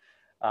more.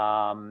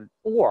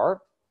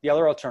 Or the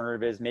other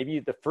alternative is maybe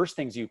the first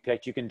things you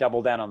picked, you can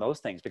double down on those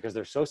things because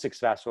they're so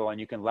successful and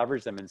you can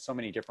leverage them in so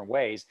many different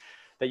ways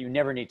that you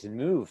never need to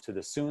move to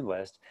the soon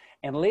list.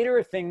 And later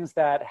are things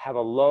that have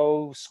a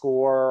low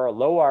score, a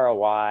low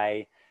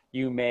ROI.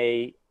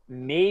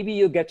 Maybe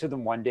you'll get to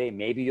them one day,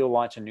 maybe you'll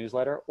launch a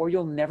newsletter, or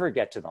you'll never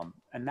get to them.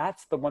 And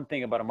that's the one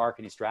thing about a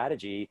marketing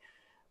strategy,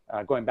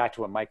 going back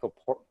to what Michael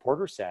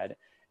Porter said,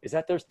 is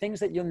that there's things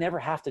that you'll never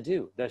have to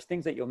do. There's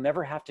things that you'll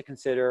never have to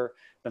consider.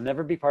 They'll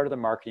never be part of the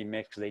marketing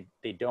mix because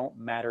they don't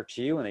matter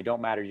to you and they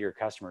don't matter to your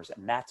customers.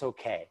 And that's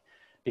okay,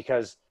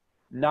 because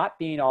not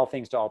being all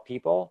things to all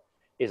people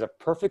is a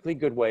perfectly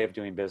good way of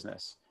doing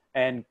business.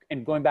 And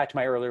going back to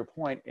my earlier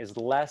point, is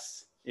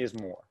less is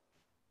more.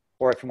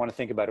 Or if you want to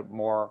think about it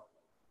more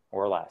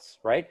or less,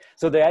 right?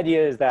 So the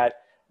idea is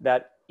that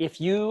if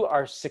you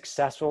are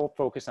successful,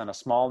 focused on a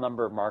small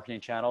number of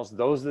marketing channels,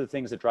 those are the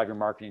things that drive your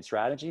marketing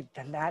strategy,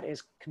 then that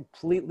is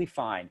completely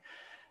fine.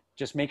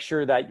 Just make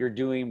sure that you're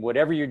doing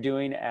whatever you're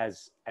doing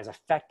as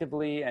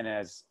effectively and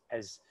as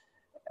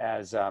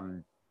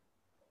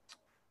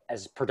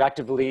as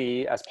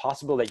productively as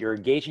possible, that you're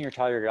engaging your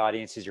target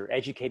audiences, you're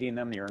educating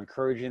them, you're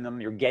encouraging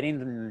them, you're getting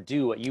them to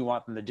do what you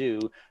want them to do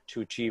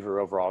to achieve your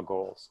overall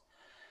goals.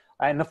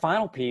 And the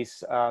final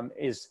piece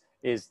is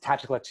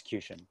tactical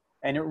execution.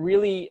 And it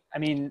really, I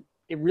mean,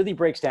 it really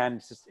breaks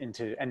down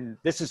into, and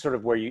this is sort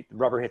of where the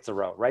rubber hits the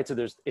road, right? So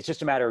it's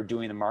just a matter of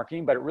doing the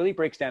marketing, but it really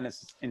breaks down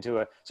into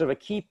a sort of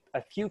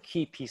a few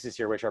key pieces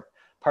here, which are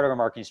part of a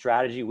marketing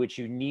strategy, which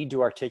you need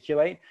to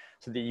articulate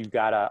so that you've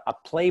got a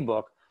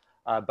playbook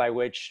by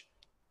which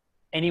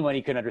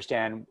anybody can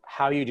understand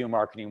how you do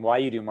marketing, why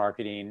you do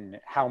marketing,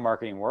 how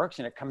marketing works.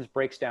 And it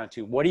breaks down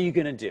to, what are you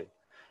going to do?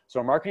 So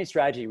a marketing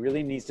strategy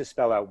really needs to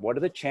spell out, what are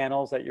the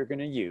channels that you're going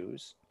to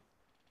use?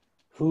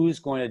 Who's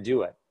going to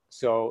do it?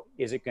 So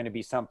is it going to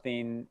be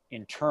something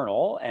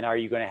internal? And are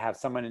you going to have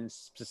someone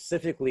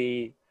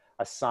specifically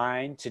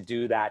assigned to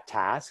do that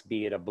task,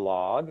 be it a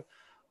blog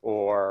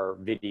or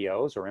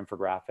videos or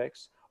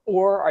infographics?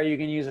 Or are you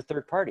going to use a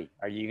third party?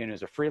 Are you going to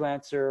use a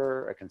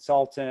freelancer, a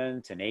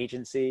consultant, an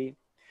agency?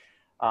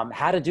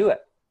 How to do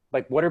it?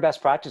 Like, what are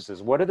best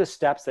practices? What are the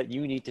steps that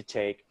you need to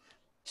take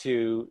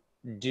to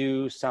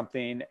do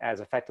something as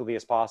effectively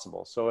as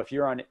possible? So if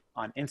you're on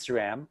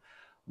Instagram,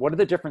 what are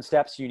the different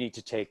steps you need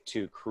to take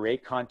to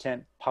create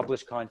content,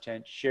 publish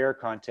content, share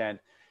content,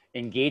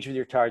 engage with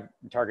your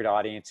target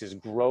audiences,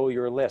 grow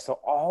your list? So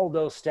all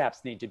those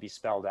steps need to be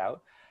spelled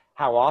out.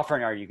 How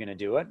often are you going to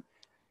do it?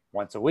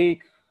 Once a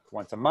week,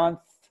 once a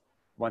month,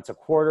 once a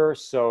quarter?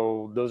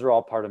 So those are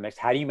all part of the mix.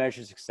 How do you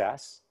measure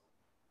success?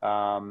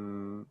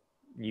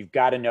 You've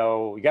got to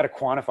know, you got to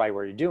quantify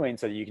what you're doing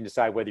so that you can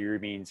decide whether you're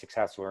being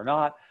successful or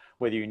not,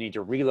 whether you need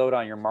to reload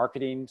on your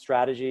marketing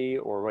strategy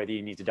or whether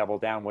you need to double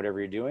down whatever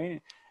you're doing.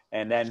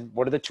 And then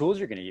what are the tools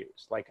you're going to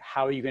use? Like,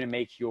 how are you going to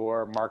make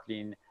your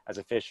marketing as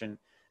efficient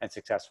and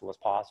successful as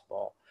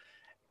possible?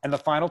 And the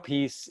final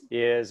piece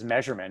is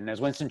measurement. And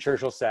as Winston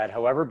Churchill said,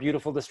 however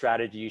beautiful the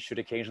strategy, you should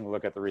occasionally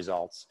look at the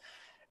results.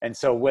 And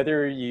so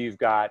whether you've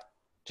got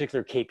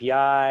particular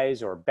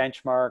KPIs or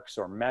benchmarks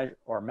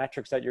or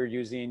metrics that you're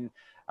using,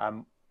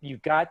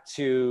 you've got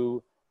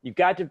to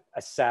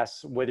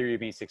assess whether you're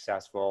being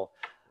successful.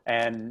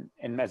 And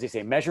as they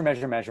say, measure,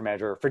 measure, measure,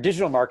 measure. For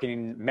digital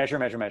marketing, measure,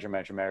 measure, measure,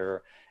 measure,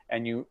 measure.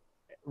 And you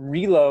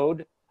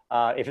reload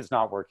if it's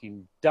not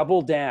working,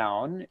 double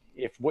down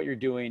if what you're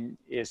doing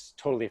is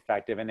totally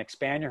effective, and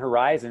expand your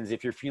horizons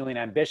if you're feeling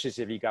ambitious,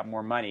 if you got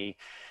more money.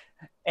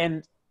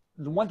 And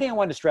the one thing I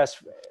want to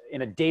stress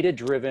in a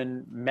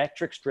data-driven,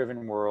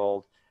 metrics-driven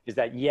world is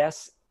that,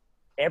 yes,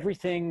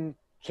 everything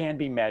can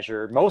be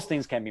measured. Most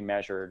things can be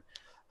measured,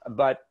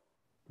 but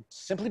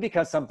simply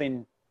because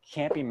something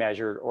can't be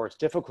measured or it's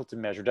difficult to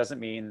measure doesn't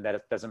mean that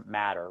it doesn't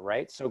matter,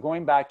 right? So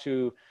going back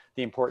to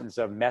the importance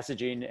of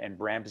messaging and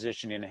brand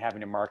positioning and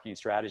having a marketing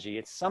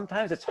strategy,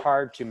 sometimes it's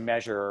hard to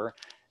measure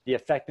the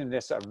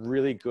effectiveness of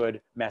really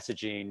good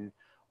messaging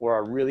or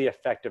a really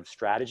effective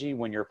strategy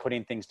when you're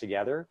putting things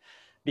together.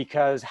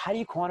 Because how do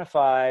you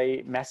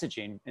quantify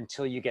messaging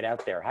until you get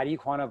out there? How do you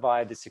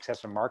quantify the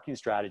success of marketing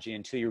strategy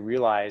until you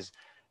realize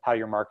how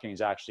your marketing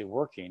is actually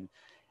working?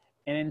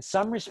 And in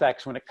some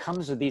respects, when it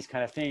comes to these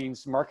kind of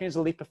things, marketing is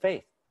a leap of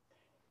faith.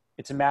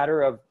 It's a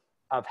matter of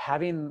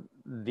having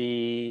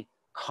the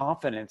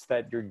confidence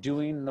that you're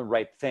doing the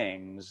right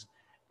things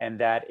and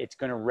that it's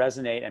going to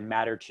resonate and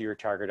matter to your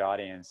target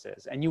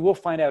audiences. And you will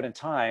find out in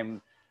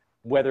time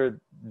whether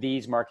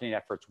these marketing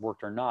efforts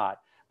worked or not,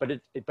 but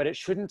it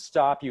shouldn't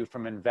stop you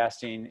from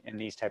investing in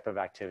these type of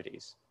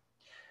activities.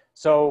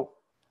 So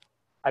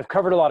I've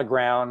covered a lot of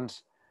ground.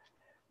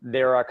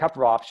 There are a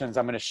couple of options.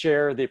 I'm going to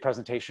share the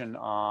presentation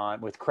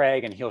with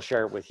Craig, and he'll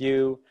share it with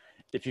you.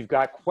 If you've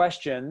got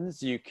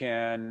questions, you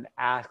can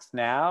ask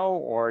now,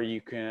 or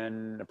you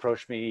can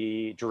approach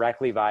me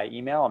directly via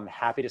email. I'm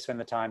happy to spend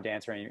the time to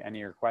answer any of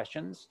your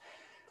questions.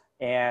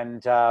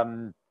 And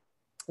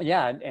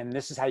yeah, and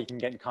this is how you can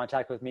get in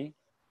contact with me.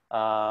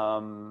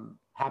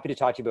 Happy to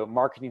talk to you about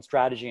marketing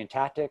strategy and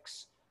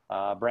tactics,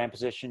 brand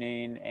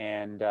positioning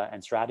and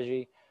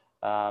strategy.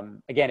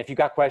 Again, if you've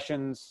got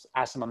questions,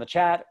 ask them on the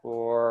chat,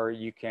 or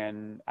you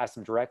can ask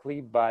them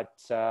directly. But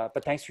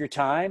thanks for your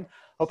time.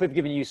 Hope I've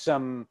given you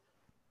some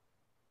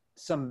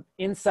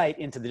insight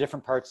into the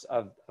different parts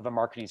of a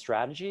marketing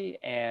strategy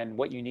and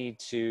what you need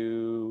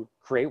to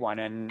create one.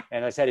 And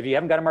I said, if you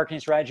haven't got a marketing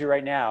strategy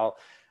right now,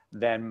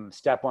 then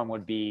step one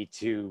would be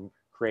to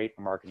create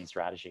a marketing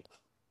strategy.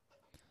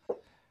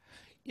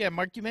 Yeah,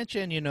 Mark, you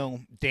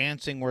mentioned,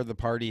 dancing where the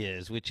party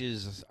is, which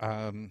is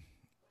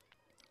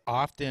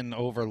often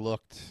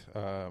overlooked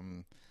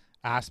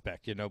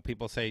aspect.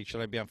 People say, should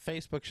I be on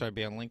Facebook? Should I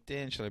be on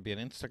LinkedIn? Should I be on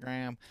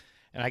Instagram?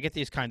 And I get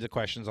these kinds of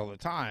questions all the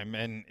time.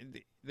 And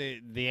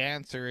the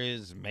answer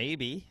is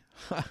maybe,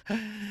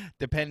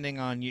 depending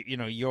on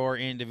your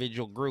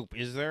individual group.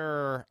 Is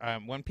there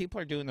when people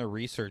are doing their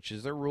research,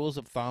 is there rules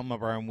of thumb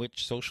around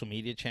which social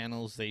media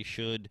channels they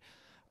should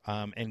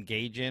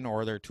engage in,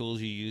 or are there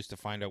tools you use to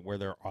find out where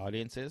their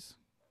audience is?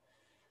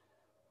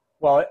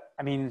 Well,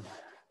 I mean,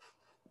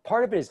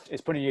 part of it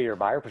is putting you your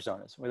buyer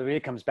personas. Whether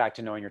it comes back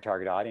to knowing your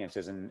target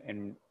audiences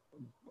and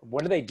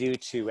what do they do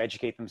to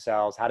educate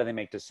themselves? How do they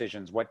make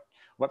decisions? What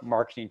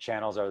marketing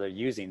channels are they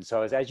using?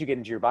 So as you get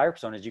into your buyer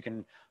personas, you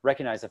can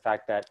recognize the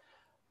fact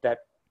that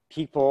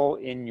people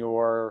in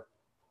your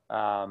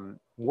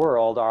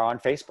world are on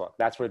Facebook.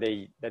 That's where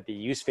they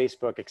use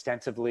Facebook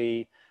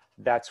extensively.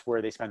 That's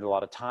where they spend a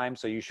lot of time.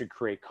 So you should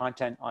create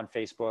content on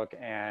Facebook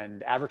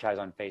and advertise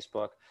on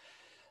Facebook.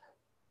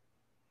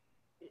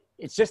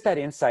 It's just that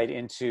insight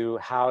into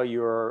how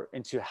your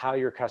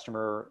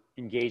customer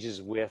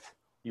engages with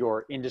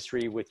your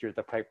industry, with the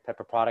type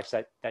of products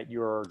that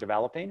you're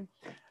developing,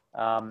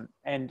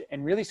 and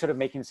really sort of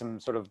making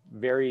some sort of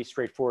very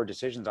straightforward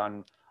decisions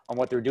on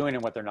what they're doing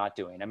and what they're not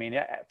doing. I mean,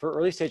 for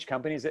early stage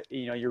companies,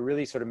 you're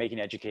really sort of making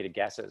educated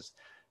guesses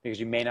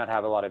because you may not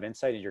have a lot of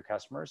insight into your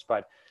customers,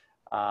 but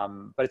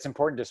it's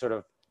important to sort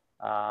of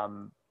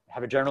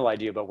have a general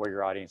idea about where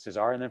your audiences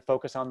are and then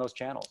focus on those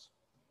channels.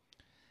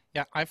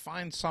 Yeah, I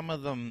find some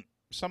of them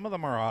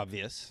are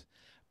obvious,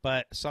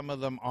 but some of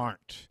them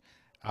aren't.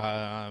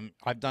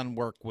 I've done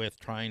work with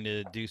trying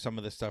to do some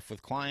of this stuff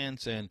with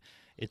clients, and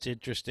it's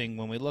interesting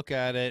when we look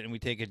at it and we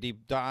take a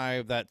deep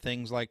dive that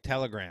things like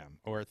Telegram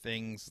or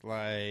things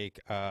like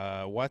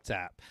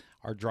WhatsApp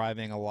are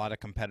driving a lot of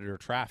competitor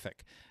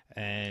traffic,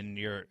 and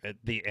you're at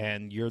the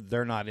end,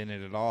 they're not in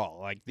it at all.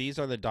 Like these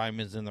are the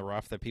diamonds in the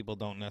rough that people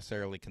don't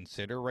necessarily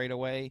consider right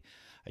away.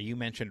 You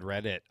mentioned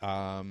Reddit,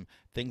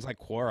 things like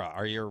Quora.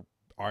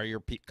 Are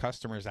your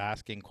customers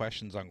asking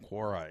questions on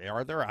Quora?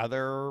 Are there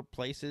other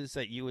places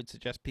that you would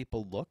suggest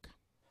people look?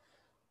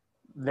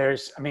 I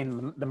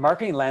mean, the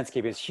marketing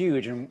landscape is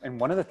huge. And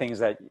one of the things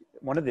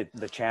one of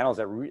the channels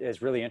that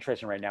is really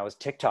interesting right now is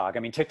TikTok. I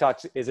mean,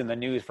 TikTok is in the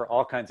news for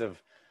all kinds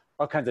of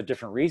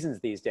different reasons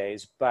these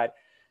days. But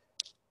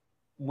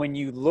when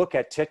you look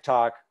at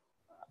TikTok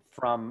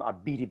from a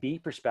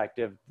B2B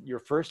perspective, your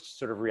first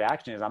sort of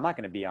reaction is, I'm not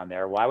going to be on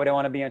there. Why would I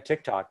want to be on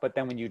TikTok? But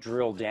then when you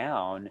drill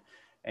down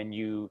and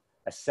you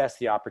assess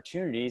the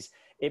opportunities,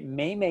 it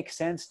may make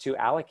sense to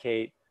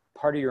allocate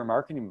part of your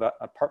part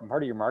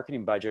of your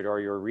marketing budget or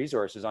your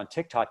resources on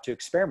TikTok to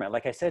experiment.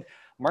 Like I said,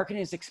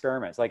 marketing is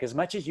experiments. Like as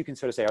much as you can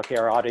sort of say, okay,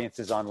 our audience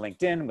is on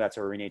LinkedIn, that's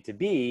where we need to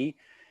be.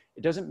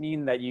 It doesn't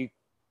mean that you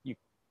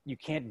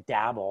can't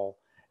dabble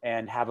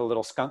and have a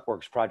little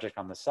skunkworks project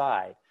on the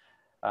side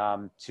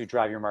to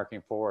drive your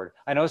marketing forward.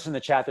 I noticed in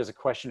the chat there's a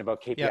question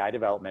about Yep. KPI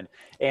development,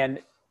 and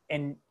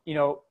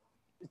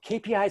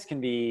KPIs can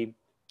be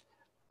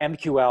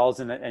MQLs,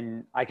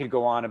 and I could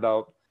go on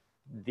about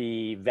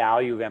the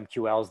value of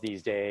MQLs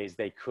these days.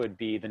 They could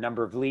be the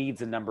number of leads,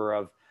 the number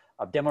of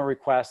demo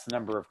requests, the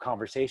number of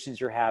conversations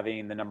you're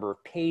having, the number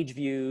of page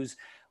views.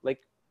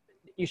 Like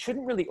you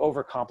shouldn't really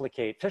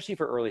overcomplicate, especially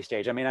for early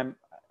stage. I mean,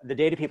 the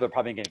data people are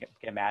probably going to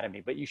get mad at me,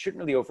 but you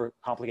shouldn't really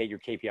overcomplicate your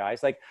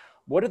KPIs. Like,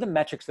 what are the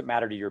metrics that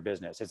matter to your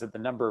business? Is it the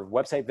number of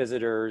website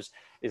visitors?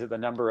 Is it the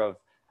number of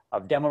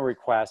demo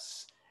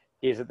requests?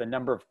 Is it the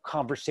number of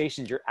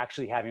conversations you're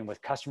actually having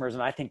with customers?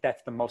 And I think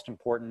that's the most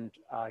important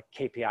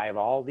KPI of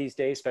all these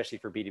days, especially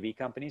for B2B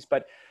companies.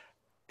 But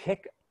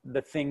pick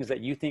the things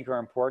that you think are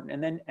important,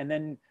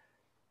 and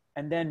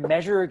then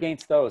measure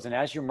against those. And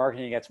as your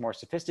marketing gets more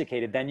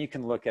sophisticated, then you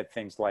can look at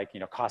things like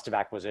cost of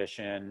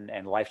acquisition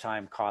and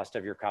lifetime cost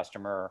of your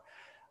customer.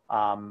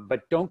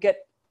 But don't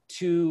get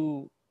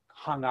too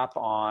hung up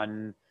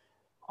on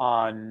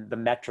the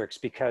metrics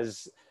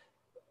because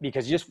you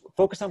just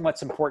focus on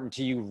what's important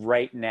to you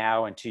right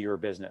now and to your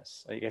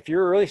business. Like if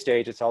you're early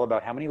stage, it's all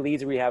about how many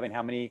leads are we having,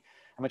 how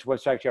much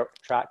website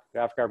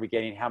traffic are we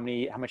getting, how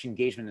much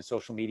engagement in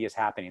social media is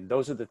happening.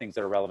 Those are the things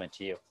that are relevant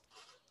to you.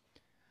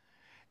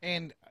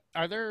 And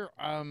are there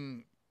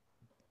some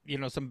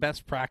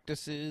best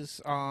practices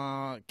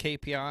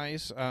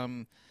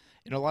KPIs?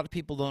 A lot of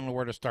people don't know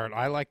where to start.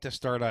 I like to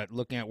start at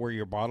looking at where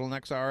your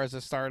bottlenecks are as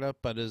a startup,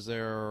 but is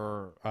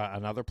there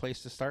another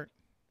place to start?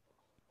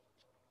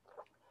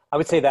 I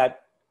would say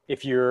that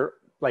if you're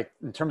like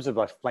in terms of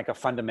like a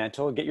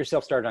fundamental, get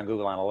yourself started on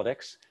Google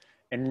Analytics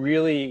and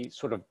really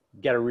sort of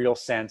get a real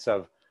sense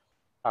of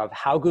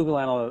how Google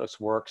Analytics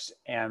works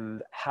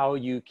and how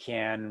you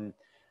can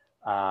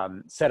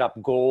set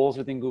up goals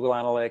within Google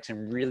Analytics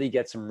and really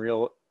get some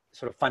real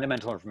sort of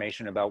fundamental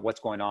information about what's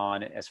going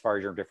on as far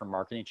as your different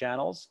marketing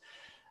channels.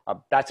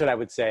 That's what I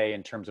would say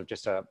in terms of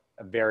just a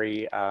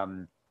very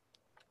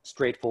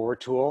straightforward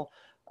tool.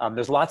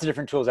 There's lots of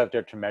different tools out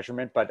there to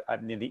measurement, but I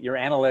mean, your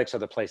analytics are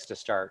the place to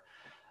start.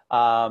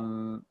 I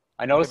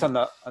noticed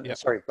Yeah.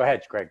 sorry, go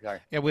ahead, Greg. Sorry.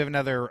 Yeah, we have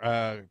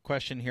another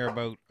question here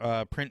about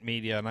print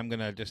media, and I'm going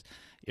to just,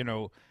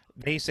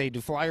 they say,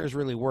 do flyers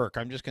really work?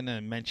 I'm just going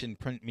to mention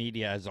print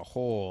media as a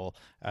whole.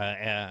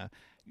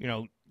 You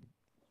know,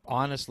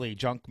 honestly,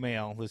 junk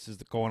mail, this is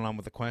going on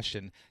with the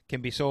question,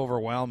 can be so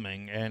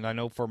overwhelming. And I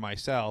know for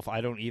myself,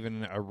 I don't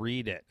even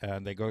read it.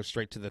 They go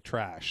straight to the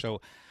trash.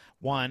 So,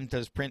 one,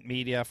 does print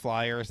media,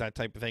 flyers, that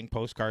type of thing,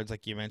 postcards,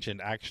 like you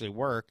mentioned, actually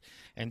work?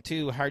 And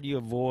two, how do you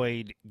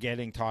avoid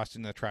getting tossed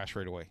in the trash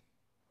right away?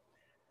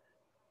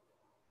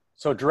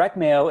 So direct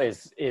mail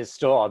is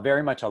still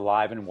very much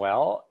alive and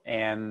well,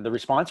 and the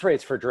response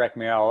rates for direct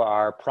mail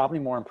are probably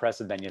more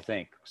impressive than you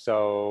think.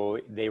 So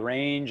they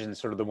range in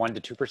sort of the 1%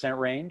 to 2%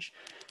 range.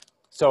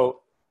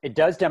 So it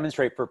does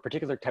demonstrate for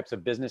particular types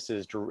of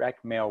businesses,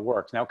 direct mail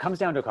works. Now it comes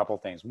down to a couple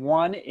of things.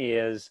 One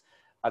is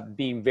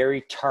being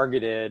very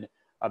targeted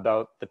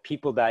about the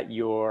people that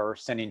you're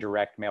sending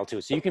direct mail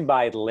to. So you can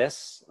buy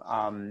lists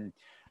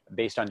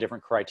based on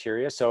different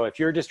criteria. So if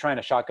you're just trying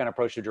to shotgun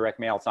approach to direct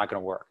mail, it's not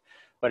going to work.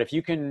 But if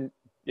you can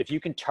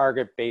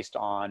target based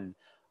on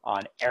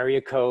area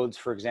codes,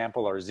 for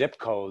example, or zip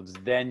codes,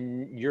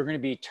 then you're going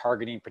to be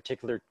targeting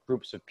particular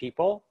groups of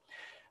people.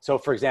 So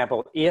for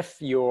example,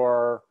 if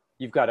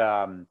you've got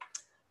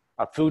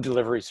a food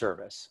delivery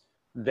service,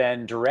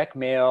 then direct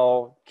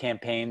mail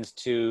campaigns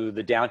to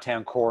the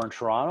downtown core in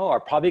Toronto are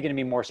probably going to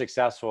be more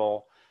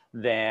successful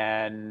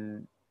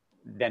than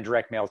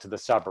direct mail to the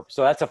suburbs.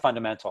 So that's a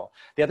fundamental.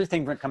 The other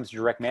thing when it comes to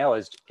direct mail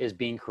is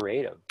being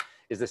creative,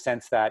 is the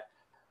sense that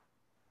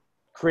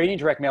creating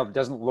direct mail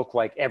doesn't look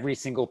like every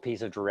single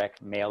piece of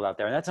direct mail out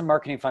there. And that's a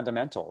marketing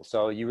fundamental.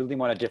 So you really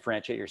want to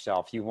differentiate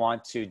yourself. You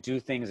want to do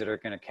things that are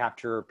going to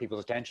capture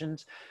people's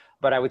attentions.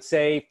 But I would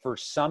say for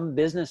some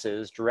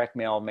businesses, direct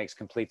mail makes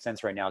complete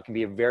sense right now. It can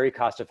be a very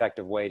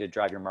cost-effective way to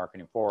drive your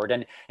marketing forward.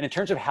 And in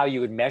terms of how you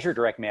would measure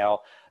direct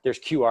mail, there's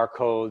QR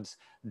codes,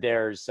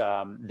 there's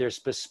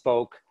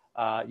bespoke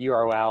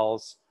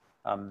URLs.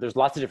 There's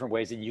lots of different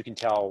ways that you can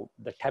tell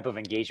the type of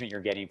engagement you're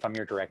getting from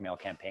your direct mail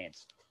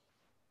campaigns.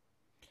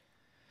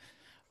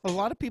 A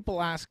lot of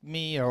people ask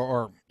me,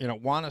 or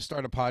want to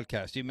start a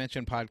podcast. You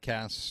mentioned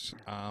podcasts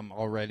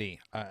already,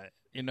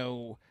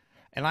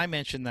 and I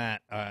mentioned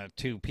that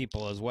to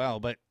people as well.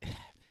 But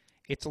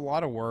it's a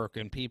lot of work,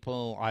 and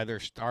people either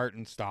start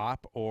and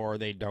stop, or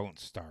they don't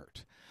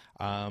start.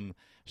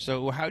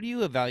 So how do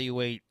you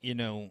evaluate,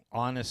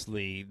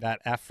 honestly, that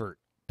effort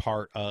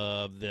part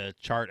of the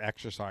chart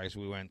exercise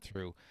we went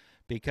through?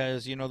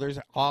 Because there's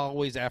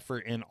always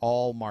effort in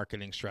all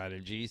marketing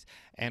strategies,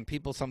 and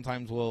people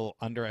sometimes will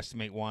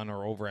underestimate one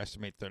or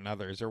overestimate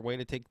another. Is there a way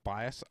to take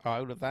bias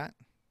out of that?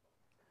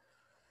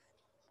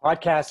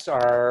 Podcasts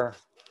are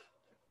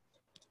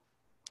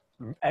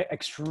an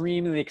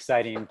extremely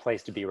exciting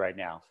place to be right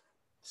now.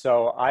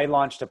 So I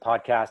launched a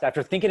podcast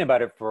after thinking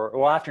about it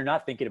after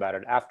not thinking about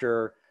it,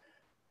 after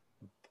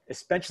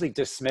especially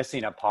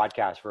dismissing a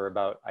podcast for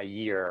about a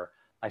year.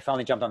 I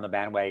finally jumped on the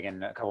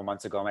bandwagon a couple of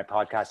months ago. My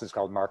podcast is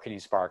called Marketing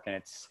Spark, and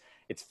it's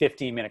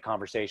 15-minute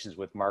conversations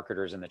with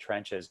marketers in the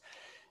trenches.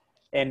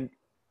 And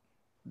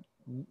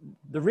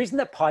the reason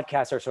that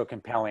podcasts are so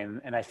compelling,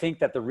 and I think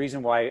that the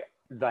reason why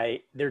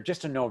they're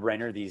just a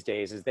no-brainer these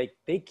days, is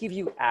they give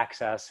you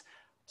access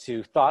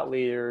to thought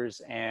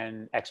leaders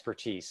and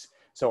expertise.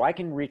 So I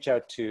can reach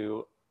out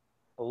to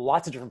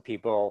lots of different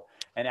people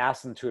and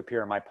ask them to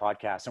appear on my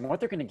podcast. And what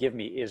they're going to give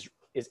me is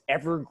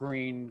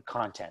evergreen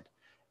content,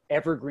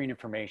 evergreen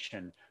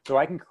information. So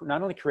I can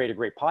not only create a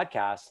great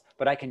podcast,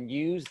 but I can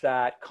use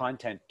that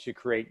content to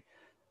create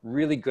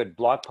really good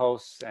blog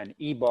posts and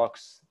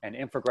ebooks and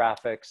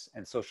infographics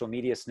and social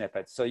media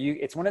snippets. So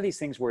it's one of these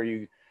things where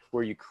you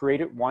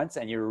create it once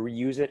and you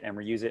reuse it and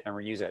reuse it and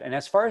reuse it. And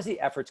as far as the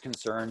effort's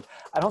concerned,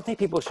 I don't think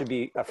people should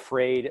be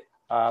afraid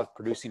of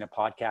producing a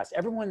podcast.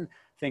 Everyone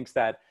thinks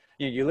that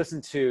you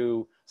listen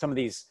to some of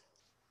these,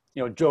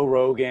 Joe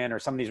Rogan or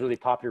some of these really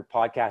popular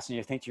podcasts, and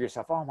you think to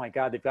yourself, oh my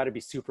God, they've got to be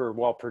super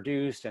well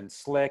produced and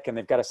slick and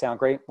they've got to sound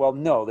great. Well,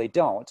 no, they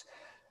don't.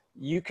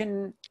 You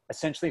can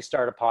essentially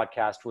start a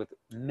podcast with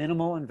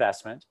minimal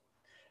investment.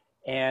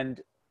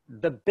 And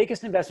the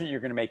biggest investment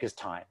you're going to make is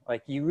time.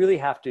 Like, you really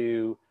have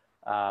to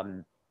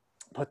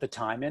put the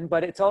time in,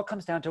 but it all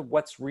comes down to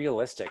what's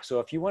realistic. So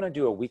if you want to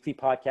do a weekly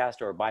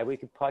podcast or a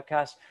bi-weekly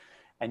podcast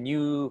and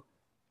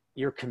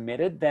you're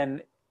committed,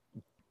 then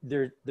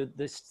the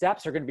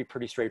steps are going to be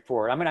pretty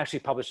straightforward. I'm going to actually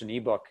publish an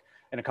ebook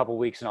in a couple of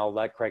weeks, and I'll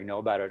let Craig know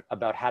about it,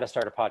 about how to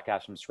start a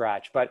podcast from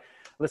scratch. But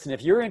listen,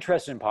 if you're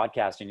interested in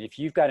podcasting, if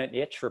you've got an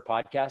itch for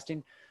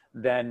podcasting,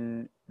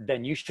 then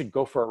you should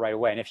go for it right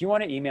away. And if you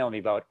want to email me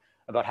about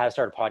how to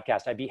start a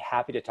podcast, I'd be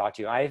happy to talk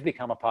to you. I have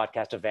become a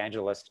podcast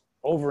evangelist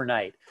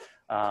overnight.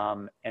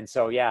 And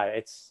so, yeah,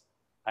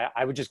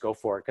 I would just go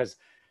for it, because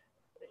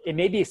it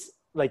may be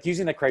like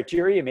using the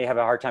criteria, you may have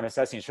a hard time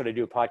assessing should I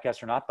do a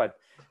podcast or not,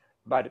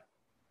 but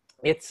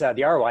it's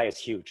the ROI is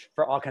huge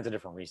for all kinds of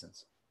different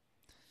reasons.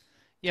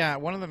 Yeah,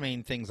 one of the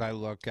main things I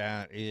look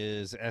at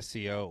is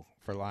SEO,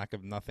 for lack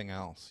of nothing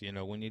else.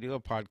 When you do a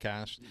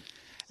podcast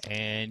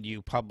and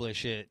you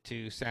publish it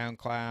to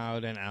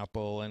SoundCloud and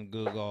Apple and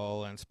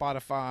Google and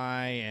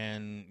Spotify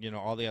and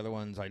all the other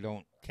ones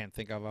can't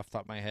think of off the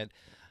top of my head.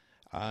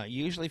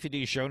 Usually if you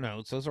do show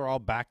notes, those are all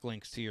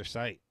backlinks to your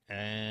site.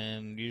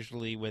 And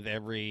usually with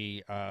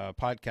every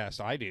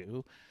podcast I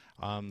do,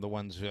 the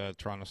ones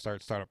Toronto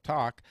Start Startup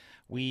Talk,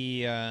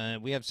 we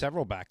have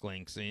several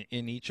backlinks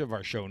in each of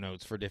our show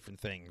notes for different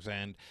things.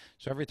 And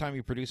so every time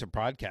you produce a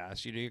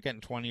podcast, you're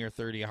getting 20 or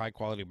 30 high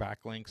quality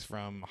backlinks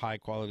from high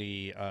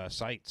quality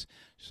sites.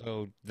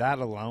 So that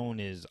alone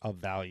is of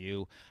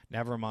value.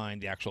 Never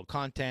mind the actual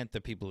content,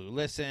 the people who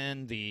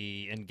listen,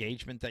 the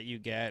engagement that you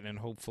get, and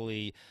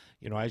hopefully,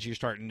 as you're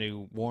starting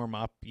to warm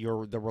up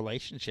the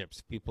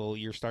relationships, people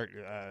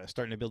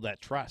starting to build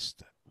that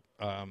trust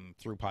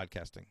through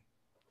podcasting.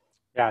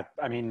 Yeah,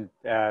 I mean,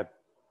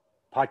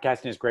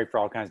 podcasting is great for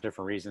all kinds of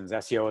different reasons.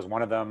 SEO is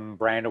one of them,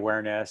 brand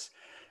awareness,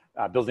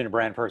 building a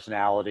brand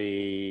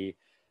personality,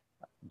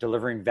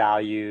 delivering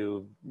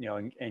value,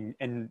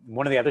 and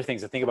one of the other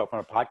things to think about from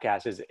a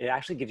podcast is it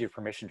actually gives you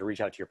permission to reach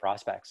out to your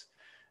prospects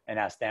and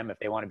ask them if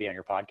they want to be on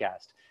your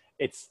podcast.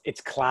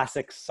 It's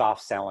classic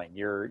soft selling.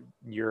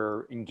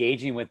 You're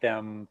engaging with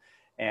them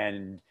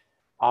and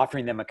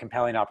offering them a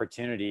compelling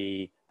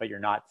opportunity, but you're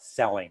not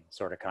selling,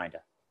 sort of, kind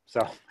of.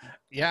 So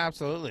Yeah,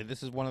 absolutely.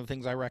 This is one of the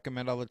things I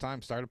recommend all the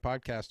time. Start a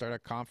podcast, start a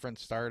conference,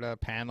 start a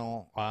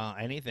panel,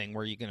 anything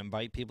where you can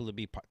invite people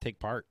to take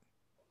part.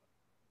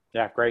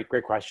 yeah, great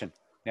question.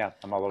 Yeah,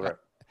 I'm all over Uh, it.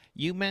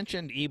 you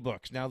mentioned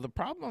ebooks. Now, the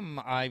problem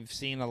I've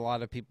seen a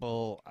lot of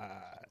people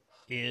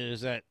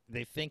is that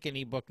they think an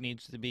ebook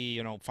needs to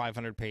be,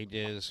 500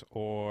 pages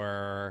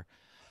or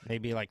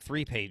maybe like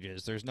 3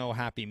 pages. There's no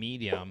happy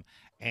medium,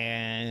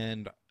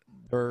 and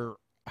they're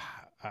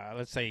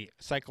let's say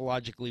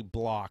psychologically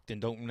blocked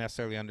and don't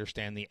necessarily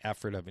understand the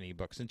effort of an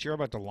ebook. Since you're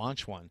about to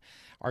launch one,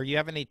 are you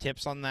have any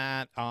tips on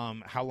that?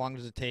 How long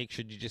does it take?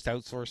 Should you just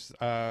outsource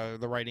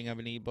the writing of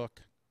an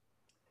ebook?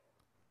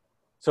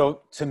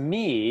 So to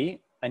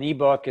me, an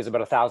ebook is about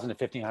 1,000 to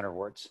 1,500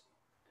 words,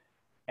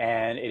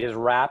 and it is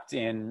wrapped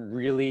in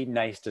really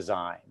nice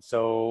design.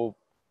 So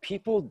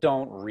people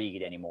don't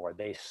read anymore;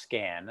 they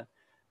scan.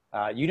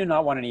 You do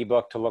not want an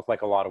ebook to look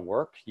like a lot of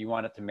work. You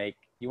want it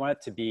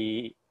to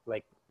be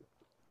like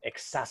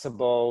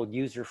accessible,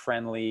 user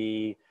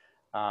friendly.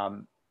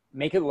 Um,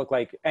 Make it look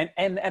like, and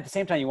at the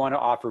same time, you want to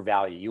offer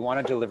value. You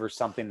want to deliver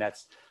something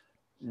that's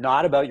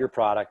not about your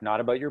product, not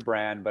about your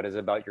brand, but is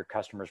about your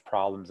customers'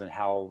 problems and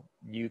how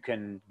you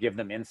can give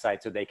them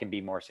insight so they can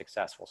be more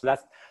successful. So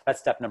that's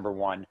step number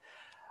one.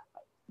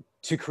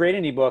 To create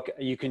an ebook,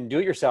 you can do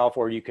it yourself,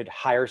 or you could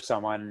hire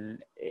someone.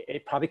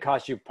 It probably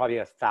costs you probably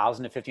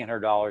 $1,000 to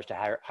 $1,500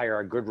 to hire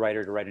a good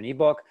writer to write an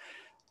ebook.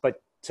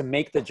 But to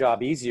make the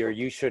job easier,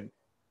 you should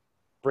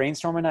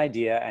brainstorm an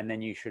idea, and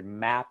then you should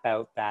map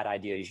out that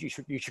idea. You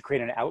should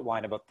create an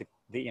outline about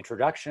the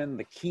introduction,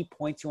 the key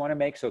points you want to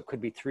make. So it could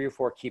be 3 or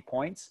 4 key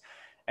points,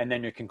 and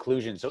then your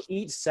conclusion. So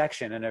each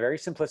section, in a very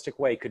simplistic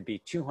way, could be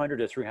 200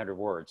 to 300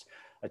 words.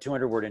 A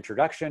 200-word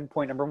introduction,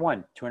 point number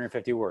one,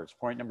 250 words.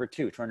 Point number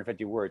two,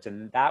 250 words.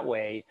 And that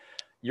way,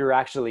 you're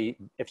actually,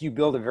 if you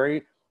build a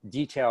very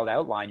detailed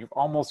outline, you've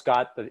almost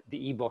got the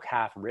ebook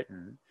half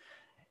written.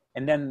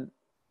 And then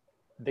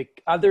the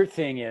other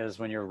thing is,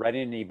 when you're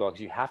writing an ebook,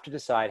 you have to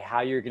decide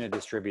how you're going to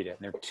distribute it.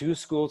 And there are 2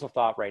 schools of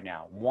thought right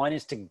now. One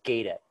is to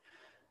gate it.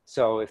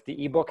 So if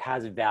the ebook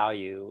has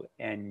value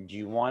and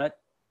you want to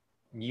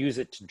use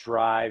it to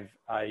drive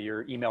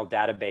your email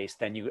database,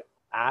 then you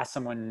ask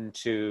someone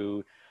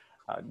to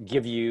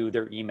give you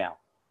their email.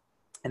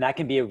 And that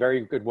can be a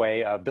very good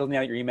way of building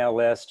out your email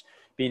list,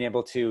 being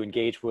able to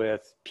engage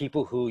with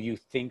people who you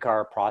think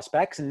are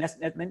prospects, and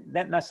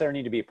that necessarily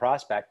need to be a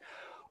prospect.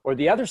 Or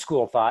the other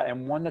school of thought,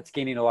 and one that's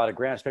gaining a lot of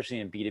ground,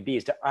 especially in B2B,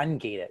 is to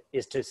ungate it,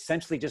 is to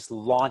essentially just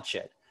launch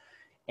it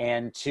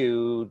and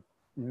to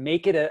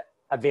make it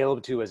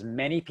available to as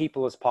many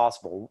people as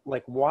possible.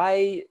 Like,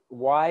 why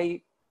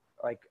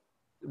like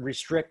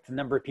restrict the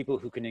number of people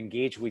who can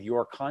engage with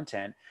your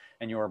content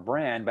and your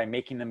brand by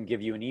making them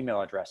give you an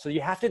email address? So you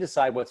have to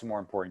decide what's more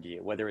important to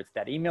you, whether it's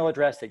that email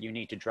address that you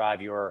need to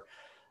drive your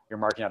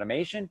marketing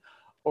automation,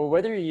 or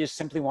whether you just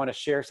simply want to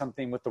share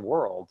something with the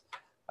world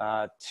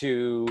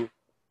to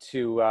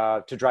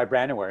drive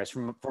brand awareness.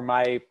 For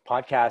my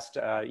podcast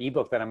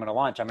ebook that I'm going to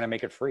launch, I'm going to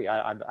make it free.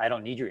 I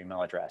don't need your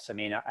email address. I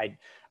mean,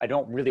 I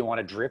don't really want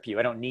to drip you.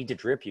 I don't need to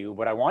drip you.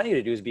 What I want you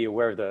to do is be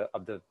aware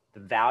of the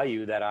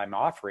value that I'm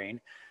offering,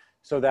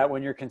 so that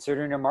when you're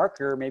considering a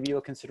marketer, maybe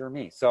you'll consider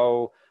me.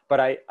 So, but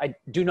I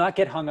do not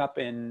get hung up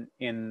in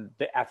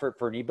the effort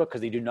for an ebook,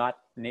 because they do not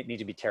need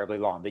to be terribly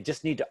long. They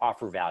just need to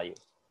offer value.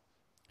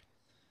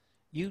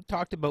 You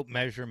talked about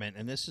measurement,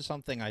 and this is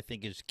something I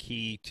think is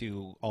key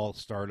to all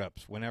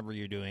startups whenever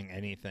you're doing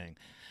anything.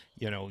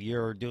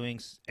 You're doing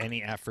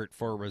any effort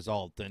for a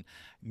result and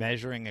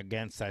measuring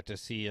against that to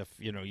see if,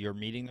 you're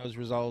meeting those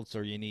results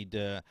or you need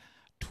to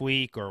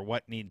tweak or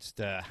what needs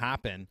to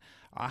happen.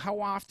 How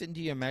often do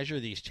you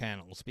measure these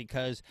channels?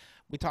 Because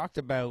we talked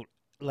about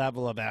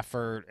level of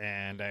effort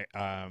and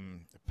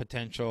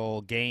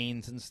potential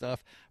gains and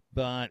stuff,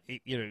 but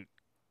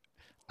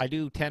I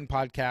do 10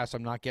 podcasts.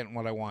 I'm not getting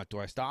what I want. Do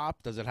I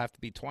stop? Does it have to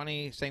be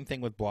 20? Same thing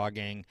with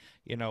blogging.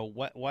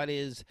 What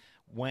is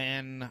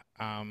when,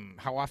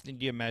 how often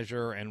do you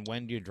measure, and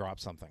when do you drop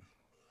something?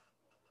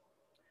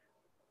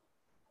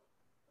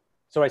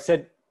 So I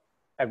said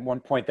at one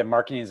point that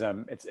marketing is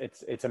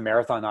it's a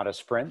marathon, not a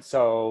sprint.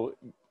 So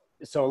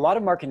a lot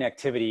of marketing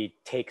activity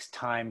takes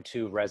time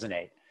to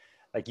resonate.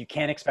 Like you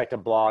can't expect a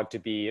blog to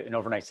be an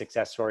overnight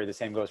success story. The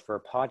same goes for a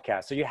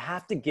podcast. So you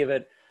have to give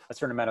it a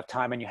certain amount of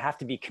time, and you have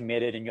to be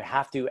committed, and you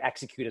have to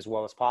execute as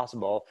well as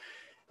possible.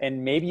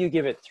 And maybe you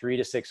give it 3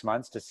 to 6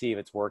 months to see if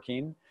it's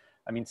working.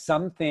 I mean,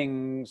 some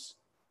things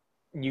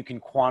you can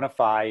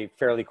quantify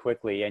fairly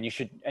quickly, and you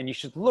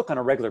should look on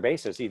a regular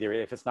basis, either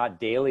if it's not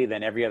daily,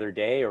 then every other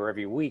day or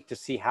every week, to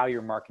see how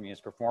your marketing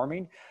is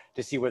performing,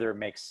 to see whether it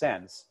makes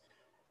sense.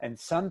 And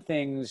some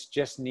things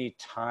just need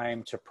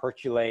time to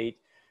percolate.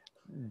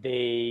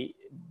 You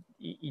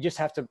just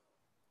have to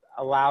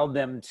allow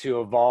them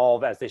to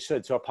evolve as they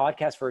should. So a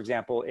podcast, for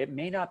example, it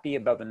may not be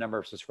about the number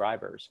of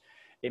subscribers.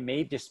 It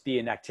may just be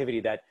an activity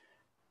that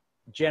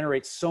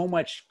generates so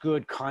much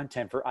good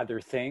content for other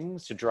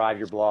things to drive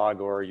your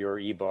blog or your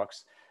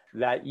ebooks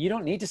that you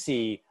don't need to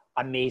see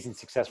amazing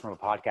success from a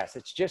podcast.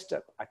 It's just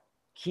a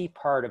key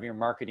part of your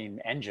marketing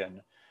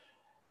engine.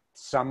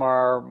 Some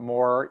are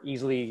more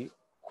easily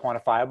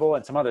quantifiable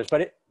and some others,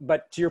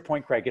 but to your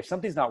point, Craig, if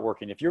something's not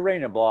working, if you're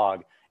writing a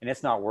blog and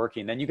it's not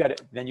working, then you've got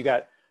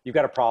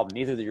a problem.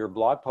 Either your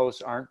blog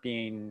posts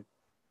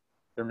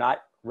they're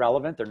not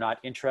relevant, they're not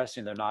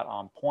interesting, they're not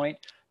on point,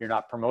 you're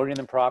not promoting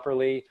them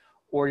properly,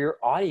 or your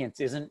audience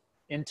isn't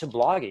into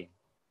blogging.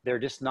 They're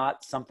just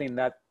not something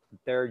that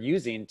they're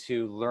using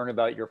to learn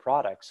about your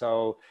product.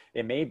 So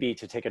it may be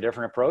to take a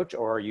different approach,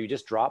 or you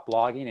just drop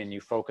blogging and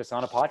you focus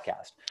on a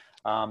podcast.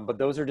 But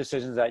those are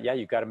decisions that,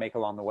 you've got to make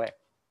along the way.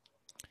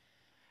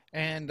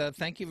 And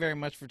thank you very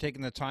much for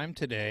taking the time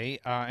today.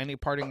 Any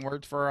parting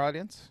words for our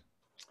audience?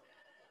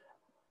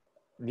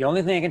 The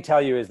only thing I can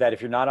tell you is that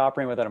if you're not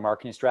operating without a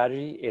marketing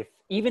strategy,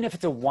 even if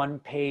it's a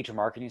one-page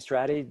marketing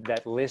strategy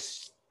that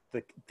lists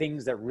the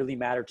things that really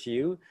matter to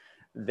you,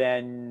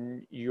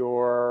 then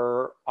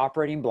you're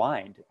operating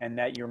blind, and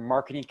that your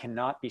marketing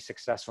cannot be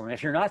successful. And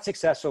if you're not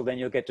successful, then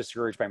you'll get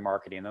discouraged by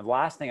marketing. And the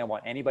last thing I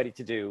want anybody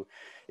to do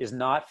is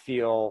not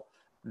feel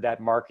that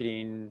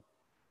marketing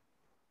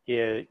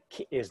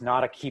is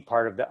not a key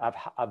part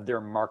of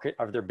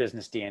their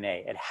business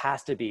DNA. It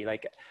has to be.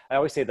 Like I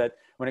always say, that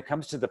when it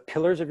comes to the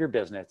pillars of your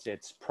business,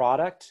 it's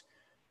product,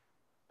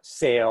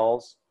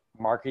 sales,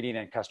 marketing,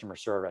 and customer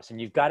service. And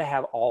you've got to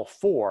have all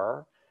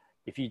four.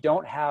 If you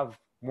don't have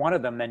one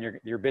of them, then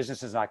your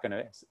business is not going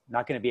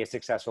to be as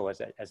successful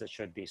as it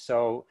should be.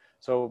 So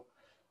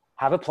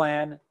have a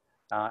plan,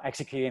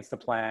 execute against the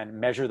plan,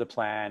 measure the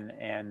plan,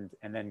 and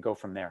then go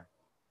from there.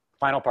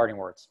 Final parting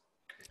words.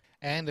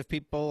 And if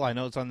people, I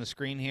know it's on the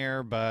screen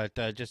here, but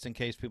just in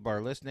case people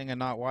are listening and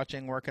not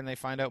watching, where can they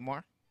find out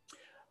more?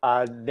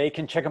 They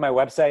can check out my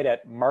website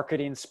at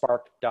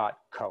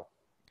marketingspark.co.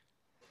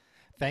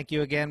 Thank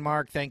you again,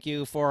 Mark. Thank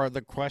you for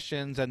the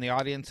questions and the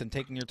audience and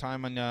taking your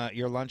time on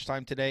your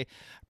lunchtime today.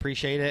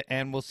 Appreciate it.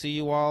 And we'll see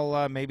you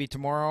all maybe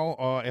tomorrow,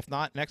 or if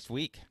not, next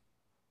week.